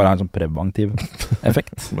kanskje det bare har en sånn preventiv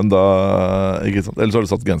effekt. Men da, ikke sant. Eller så har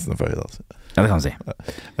du satt grensene for høy, da. Ja, det kan jeg si.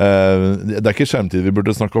 Det ikke skjermtid vi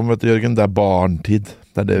burde snakke om, vet du, Jørgen. Det barntid.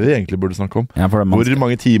 Det det vi egentlig burde snakke om. Ja, hvor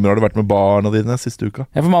mange timer har du vært med barna dine siste uka?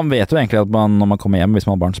 Ja, for man vet jo egentlig at når man kommer hjem, hvis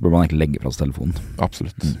man har barn, så bør man egentlig legge fra seg telefonen.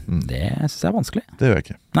 Absolutt. Det synes jeg vanskelig. Det gjør jeg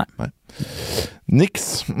ikke. Nei. Niks.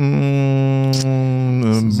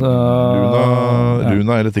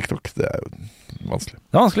 Luna eller TikTok, det jo vanskelig.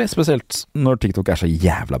 Det vanskelig, spesielt når TikTok så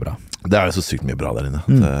jævla bra. Det jo så sykt mye bra der inne.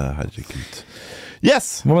 Herregud.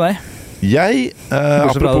 Yes! Hva med deg? Jeg,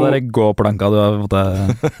 bortsett fra det der gåplanka du har fått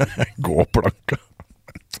Gåplanka?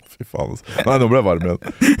 Fy faen, altså. Nei, nå ble jeg varm igjen.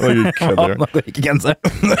 Nå går ikke genser.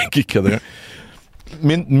 Ikke kødd engang.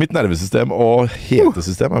 Mitt nervesystem og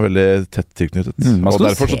hetesystem veldig tett tilknyttet. Og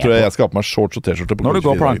derfor så tror jeg skal ha på meg shorts og t-skjorte på når du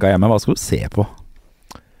går planka hjemme, hva skal du se på?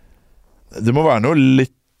 Det må være noe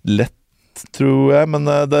litt lett, tror jeg, men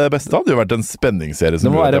det beste hadde jo vært en spenningsserie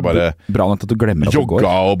som gjør at jeg bare bra nok at du glemmer at du går.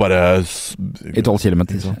 Jogga og bare i 12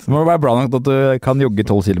 kilometer. Det må være bra nok at du kan jogge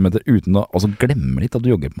 12 kilometer uten å og så glemme litt at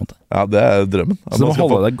du jogger, på en måte. Ja, det drømmen. Så du må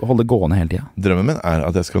holde det gående hele tiden. Drømmen min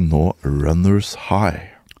at jeg skal nå runners high.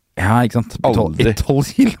 Ja, ikke sant? I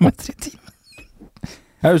 12 kilometer i timen.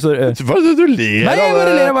 Hva du ler av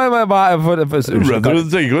det?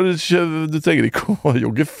 Du trenger ikke å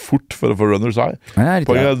jogge fort for å få runners high.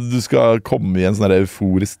 Poenget at du skal komme i en sånn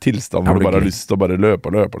euforisk tilstand hvor du bare har lyst til å bare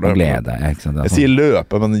løpe. Jeg sier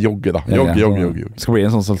løpe, men jogge da. Jogge. Det skal bli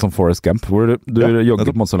en sånn Forrest Gump, hvor du jogger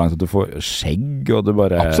på en måte så langt at du får skjegg, og du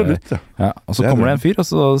bare... Absolutt, ja. Og så kommer det en fyr, og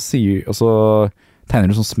så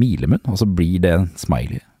tegner du sånn smilemunn, og så blir det en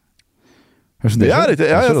smiley. Ja, riktig.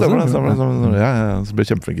 Ja, stemmer det. Så blir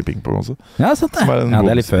kjempeflink i pingpong også. Ja, sant det.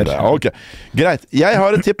 Det litt før. Ok, greit. Jeg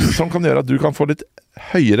har et tips som kan gjøre at du kan få litt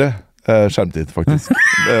høyere skjermtid, faktisk.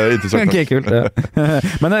 Ok, kult.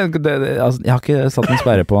 Men jeg har ikke satt en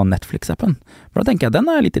sperre på Netflix-appen. For da tenker jeg, den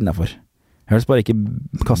litt innenfor. Jeg høres bare ikke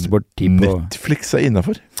kaste bort tid på... Netflix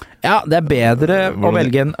innenfor? Ja, det bedre å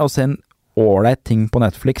velge å se en ålreit ting på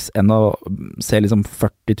Netflix enn å se liksom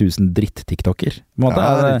 40 000 dritt-tiktoker.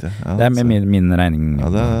 Det min regning. Ja,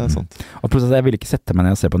 det sant. Og plutselig, jeg vil ikke sette meg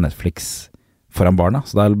ned og se på Netflix foran barna,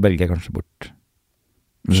 så da velger jeg kanskje bort.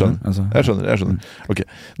 Jeg skjønner. Ok,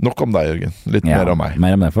 nok om deg, Jørgen. Litt mer om meg.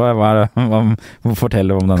 Mer om det.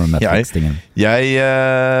 Fortell om denne Netflix-tingen.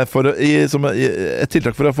 Et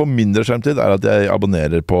tiltak for å få mindre skjermtid at jeg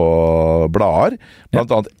abonnerer på blader. Blant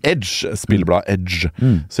annet Edge, spillblad Edge.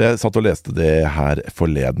 Så jeg satt og leste det her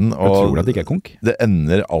forleden. Jeg tror at det ikke konk. Det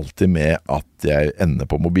ender alltid med at jeg ender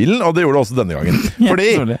på mobilen, og det gjorde det også denne gangen.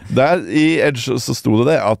 Fordi der i Edge så sto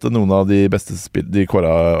det at noen av de beste spill, de kåret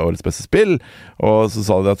årets beste spill, og så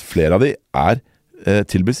sa de at flere av de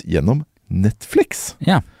tilbys gjennom Netflix.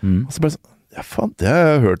 Ja. Og så bare sånn, Ja, faen, det har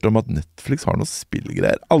jeg hørt om at Netflix har noen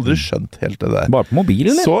spillgreier. Aldri skjønt helt det der. Bare på mobil,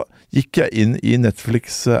 eller? Så gikk jeg inn i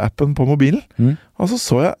Netflix-appen på mobilen, og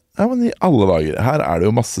så jeg, ja, men i alle dager, her er det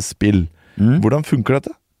jo masse spill. Hvordan funker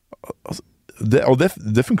dette? Altså,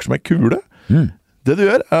 det funker som en kule. Det du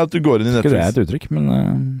gjør, er at du går inn i Netflix. Ikke det er et uttrykk, men...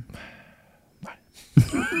 Nei.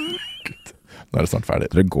 Nå er det snart ferdig.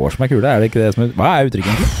 Det går som en kule, er det ikke det som er... Hva er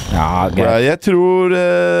uttrykket? Ja, greit. Jeg tror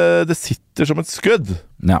det sitter som et skudd.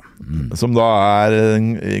 Ja. Som da er en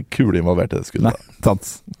kule involvert i det skuddet. Nei, sant.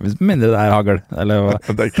 Hvis mindre det er hagl, eller hva?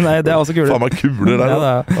 Nei, det er også kuler. Faen meg kuler der, ja,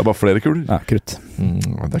 det er bare flere kuler. Ja, krutt.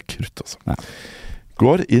 Det er krutt, altså. Ja.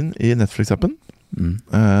 Går inn i Netflix-appen.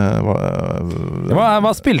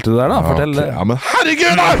 Hva spilte du der da? Fortell. Okay. Ja, men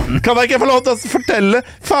herregud da! Kan jeg ikke få lov til å fortelle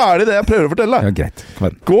ferdig det jeg prøver å fortelle? Ja, greit.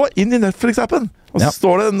 Gå inn i Netflix-appen, og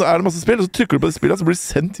så er det masse spill, og så trykker du på det spillet, så blir det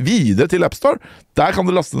sendt videre til App Store. Der kan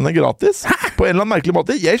du laste den ned gratis, på en eller annen merkelig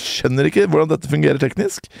måte. Jeg skjønner ikke hvordan dette fungerer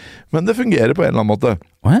teknisk, men det fungerer på en eller annen måte.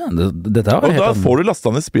 Dette og da får du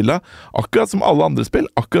lastet ned spillet akkurat som alle andre spill,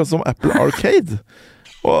 akkurat som Apple Arcade.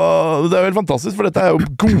 Og det er jo helt fantastisk, for dette er jo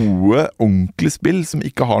gode, ordentlige spill som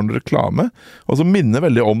ikke har noen reklame, og som minner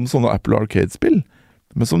veldig om sånne Apple Arcade-spill,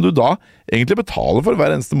 men som du da egentlig betaler for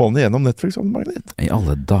hver eneste måned gjennom Netflix-abonnementet ditt. I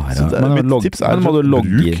alle dager. Så mitt tips er bruk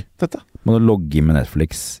dette. Må du logge med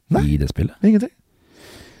Netflix i det spillet? Ingenting.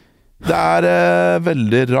 Det er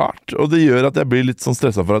veldig rart, og det gjør at jeg blir litt sånn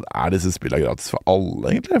stresset for at disse spillene gratis for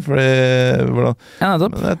alle, egentlig?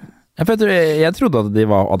 Jeg trodde at det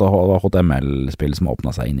var HTML-spill som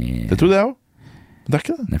åpnet seg inn i... Det trodde jeg også. Det er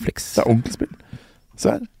ikke det. Netflix. Det er ordentlig spill. Se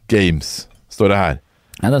her. Games, står det her.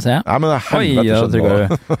 Ja, det ser jeg. Ja, men det er helvete skjønner.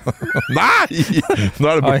 Nei! Nå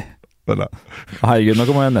er det bort. Herregud, nå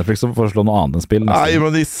kommer Netflix og foreslå noe annet enn spill. Nei, men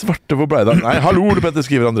de svarte for breida. Nei, hallo, Ole Petter,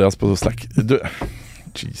 skriver Andreas på Slack.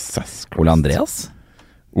 Jesus Christ. Ole Andreas?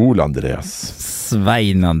 Ole Andreas.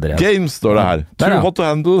 Svein Andreas. Games, står det her. Too hot to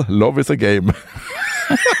handle, love is a game.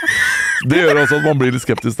 Det gjør også at man blir litt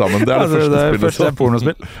skeptisk da, men det er det første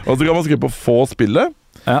pornospill. Og så kan man skrive på få spillet.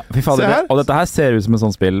 Ja, fy fader, og dette her ser ut som et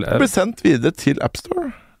sånt spill. Det blir sendt videre til App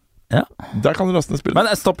Store. Ja. Der kan du laste ned spillet.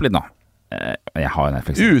 Men stopp litt nå. Jeg har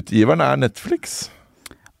Netflix. Utgiveren er Netflix.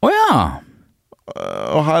 Ja.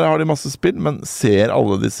 Og her har de masse spill, men ser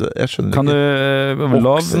alle disse? Jeg skjønner ikke.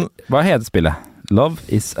 Hva heter spillet? Love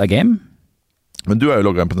is a game? Men du er jo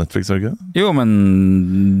logget inn på Netflix, er du ikke? Jo, men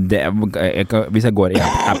hvis jeg går i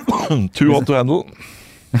app Too hot to handle.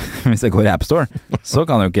 Hvis jeg går i App Store, så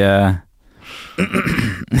kan jeg jo ikke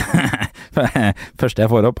Første jeg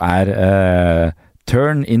får opp er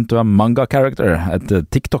Turn into a manga character. Et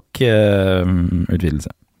TikTok-utvidelse.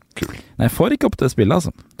 Cool. Nei, jeg får ikke opp det spillet, altså.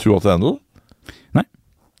 Too hot to handle? Nei.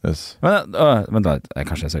 Yes. Vent da,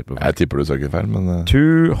 kanskje jeg søker på feil. Jeg tipper du søker feil, men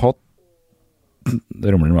Too hot. Det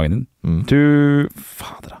rumler i magen din.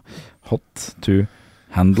 Fader da. Hot to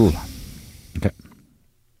handle. Ok.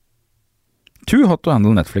 Too hot to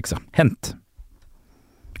handle Netflix, ja. Hent.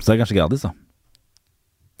 Så det er kanskje gratis, da.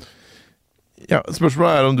 Ja,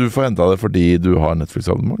 spørsmålet er om du får hentet det fordi du har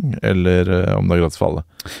Netflix-abonnement, eller om det er gratis for alle.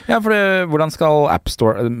 Ja, for hvordan skal App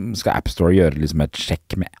Store gjøre liksom et sjekk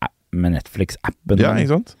med Netflix-appen? Ja,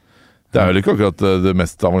 ikke sant? Det er jo ikke akkurat det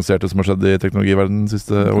mest avanserte som har skjedd i teknologiverdenen de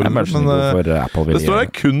siste årene, men det står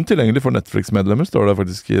der kun tilgjengelig for Netflix-medlemmer, står det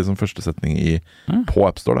faktisk som første setning på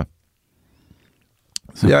App Store.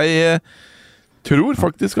 Så jeg tror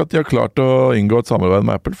faktisk at de har klart å inngå et samarbeid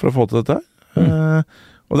med Apple for å få til dette,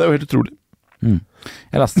 og det er jo helt utrolig.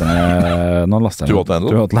 Jeg laster ned Too hot to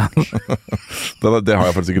handle. Det har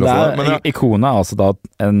jeg faktisk ikke lastet ned. Ikonet er altså da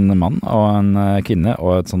en mann og en kvinne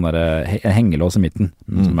og et sånn der hengelås i midten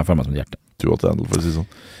som er formet som et hjerte. Too hot to handle, for å si sånn.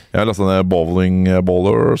 Jeg har lastet ned Bowling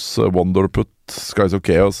Bowlers, Wonderput, Skies of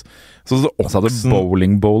Chaos. Så sa du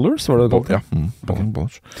Bowling Bowlers? Var det det? Ja, Bowling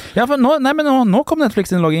Bowlers. Ja, for nå kom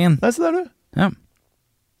Netflix-innloggingen. Nei, så der du. Ja.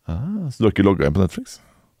 Så du har ikke logget inn på Netflix?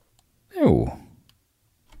 Jo.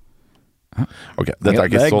 Ok, dette er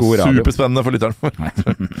ikke så superspennende for lytteren.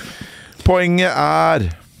 Poenget er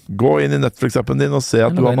gå inn i Netflix-appen din og se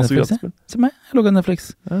at du har masse gratisspill. Se meg, jeg logger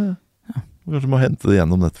Netflix. Ja. Kanskje du må hente det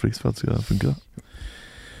gjennom Netflix for at det skal funke da.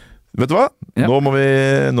 Vet du hva? Ja. Nå må vi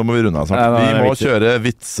runde av snart. Vi må kjøre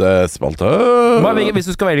vitsespalte. Hvis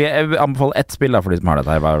du skal velge, jeg vil anbefale ett spill da, for de som har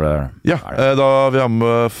dette her. Ja, da vil jeg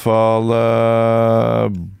anbefale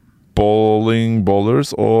Bowling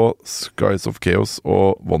Bowlers og Skies of Chaos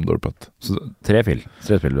og Wonderput. Så tre spill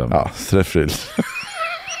du har med. Ja, tre spill.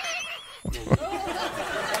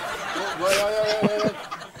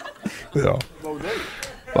 Ja.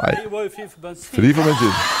 Nei. Fri for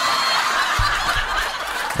bensin.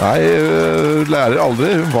 Nei, lærer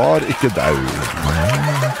aldri. Hun var ikke daud.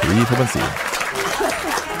 Fri for bensin.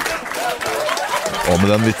 Og med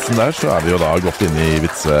den vitsen der så vi jo da gått inn i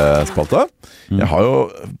vitsespalta. Jeg har jo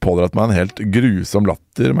pådratt meg en helt grusom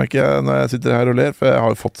latter, merker jeg, når jeg sitter her og ler, for jeg har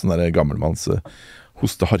jo fått sånn der gammelmanns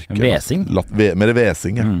hosteharke. Vesing? Mer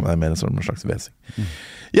vesing, ja. Det mer som en slags vesing.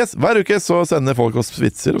 Yes, hver uke så sender folk oss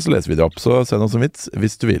vitser, og så leser vi det opp. Så send oss en vits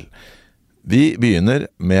hvis du vil. Vi begynner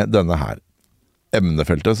med denne her.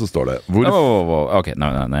 Emnefeltet så står det Ok,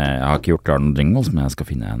 nei, jeg har ikke gjort klar noen jingles, men jeg skal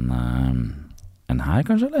finne en her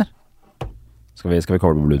kanskje, eller? Skal vi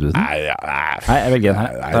koble på Bluetooth? Nei, jeg velger den her.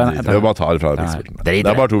 Jeg bare tar fra vitsen. Det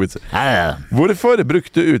er bare 2 vitser. Hvorfor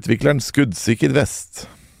brukte utvikleren skuddsikker vest?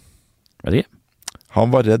 Vet ikke. Han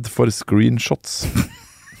var redd for screenshots.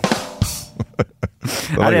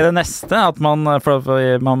 Er det neste? At mange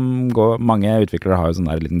utviklere har jo sånn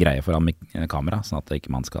der liten greie foran kamera, sånn at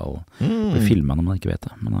ikke man skal bli filmet når man ikke vet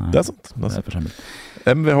det. Men, det er sant. Det er sant.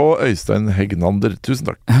 MVH Øystein Hegnander, tusen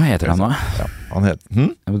takk. Hva heter han nå? Ja, han heter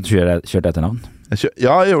Kjørte etter navn? Ja,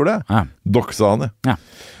 jeg gjorde det. Doksa han, ja.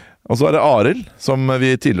 Og så er det Arild, som vi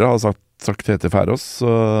tidligere har sagt heter Færås, så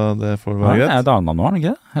det får være greit. Er det annet nå,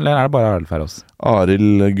 ikke det? Eller er det bare Arild Færås?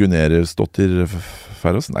 Arild Guneriusdottir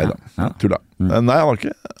Færås? Nei da, tulla. Nei, han har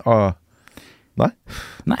ikke.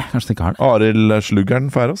 Nei, kanskje ikke har det. Arild Sluggeren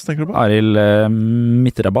Færås, tenker du på? Arild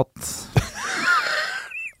Midtrabatt.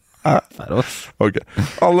 Færås. Ok.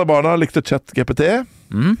 Alle barna likte ChatGPT,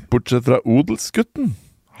 bortsett fra odelsgutten.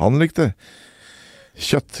 Han likte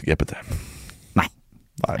kjøtt-GPT. Nei.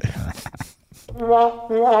 Ja.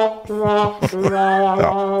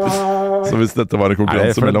 Så hvis dette var en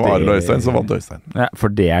konkurranse mellom Arild og Øystein, så vant Øystein. Ja, for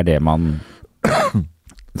det er det man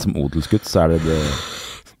som odelsgutt, så er det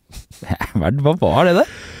Hva var det der?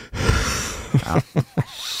 Ja.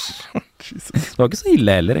 Det var ikke så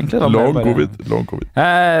ille heller, egentlig. Long covid.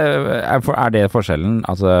 Er det forskjellen?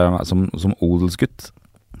 Altså, som odelsgutt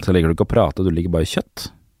så ligger du ikke og prater, du ligger bare i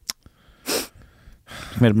kjøtt.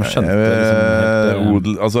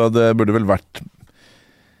 Altså, det burde vel vært.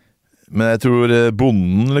 Men jeg tror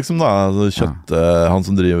bonden, liksom, da, kjøtt, han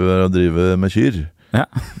som driver med kyr. Ja.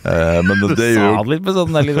 Men det gjør jo litt med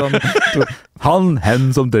sånn,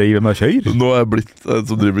 hen som driver med kyr. Nå er jeg blitt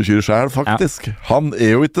som driver med kyr selv, faktisk. Han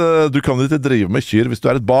jo ikke, du kan ikke drive med kyr hvis du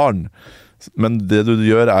er et barn. Men det du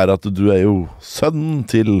gjør er at du er jo sønnen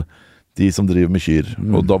til de som driver med kyr.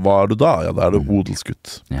 Og da, hva er du da? Ja, da er du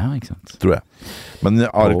odelsgutt. Ja, ikke sant. Tror jeg. Men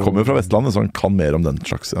Ari kommer jo fra Vestlandet, så han kan mer om den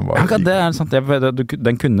slags enn hva det er sant.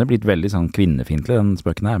 Den kunne blitt veldig sånn kvinnefiendtlig, den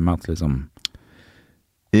spøken her, med at liksom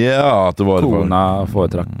at det var kona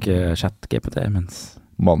foretrakk chat-GPT, mens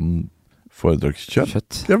mannen foretrakk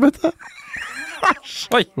kjøtt. Jeg vet det.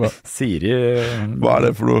 Oi, Siri. Hva er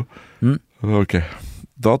det for noe? Ok.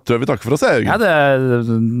 Da tror jeg vi takker for oss, Jørgen. Ja, det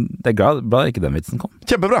er bra ikke den vitsen kom.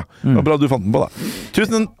 Kjempebra. Det var bra du fant den på, da.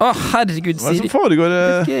 Tusen. Herregud, Siri. Hva er det som foregår?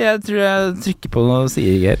 Jeg tror jeg trykker på noe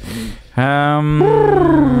Siri her.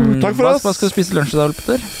 Takk for oss. Hva skal du spise lunsj i dag,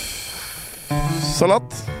 Petter? Salat.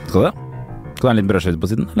 Skal du? Skal du ha en liten brødskive på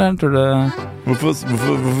siden, eller tror du... Hvorfor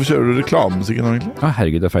kjører du reklamemusikken nå, egentlig?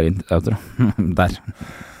 Herregud, det er feil outro. Der.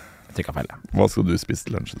 Jeg trykket feil, ja. Hva skal du spise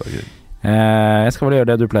til lunsj i dag? Jeg skal vel gjøre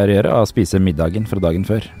det du pleier å gjøre, og spise middagen fra dagen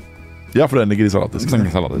før. Ja, for den ligger i salatisk. Da er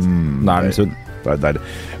den sunn. Det er deilig.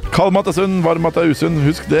 Kald mat er sunn, varm mat er usunn.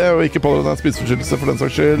 Husk det, og ikke pådra deg en spiseforstyrrelse for den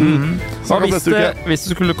saks skyld. Og hvis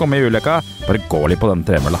du skulle komme i ulykka, bare gå litt på den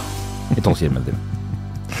tremølla i 12 km.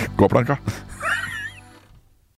 Gåplanker.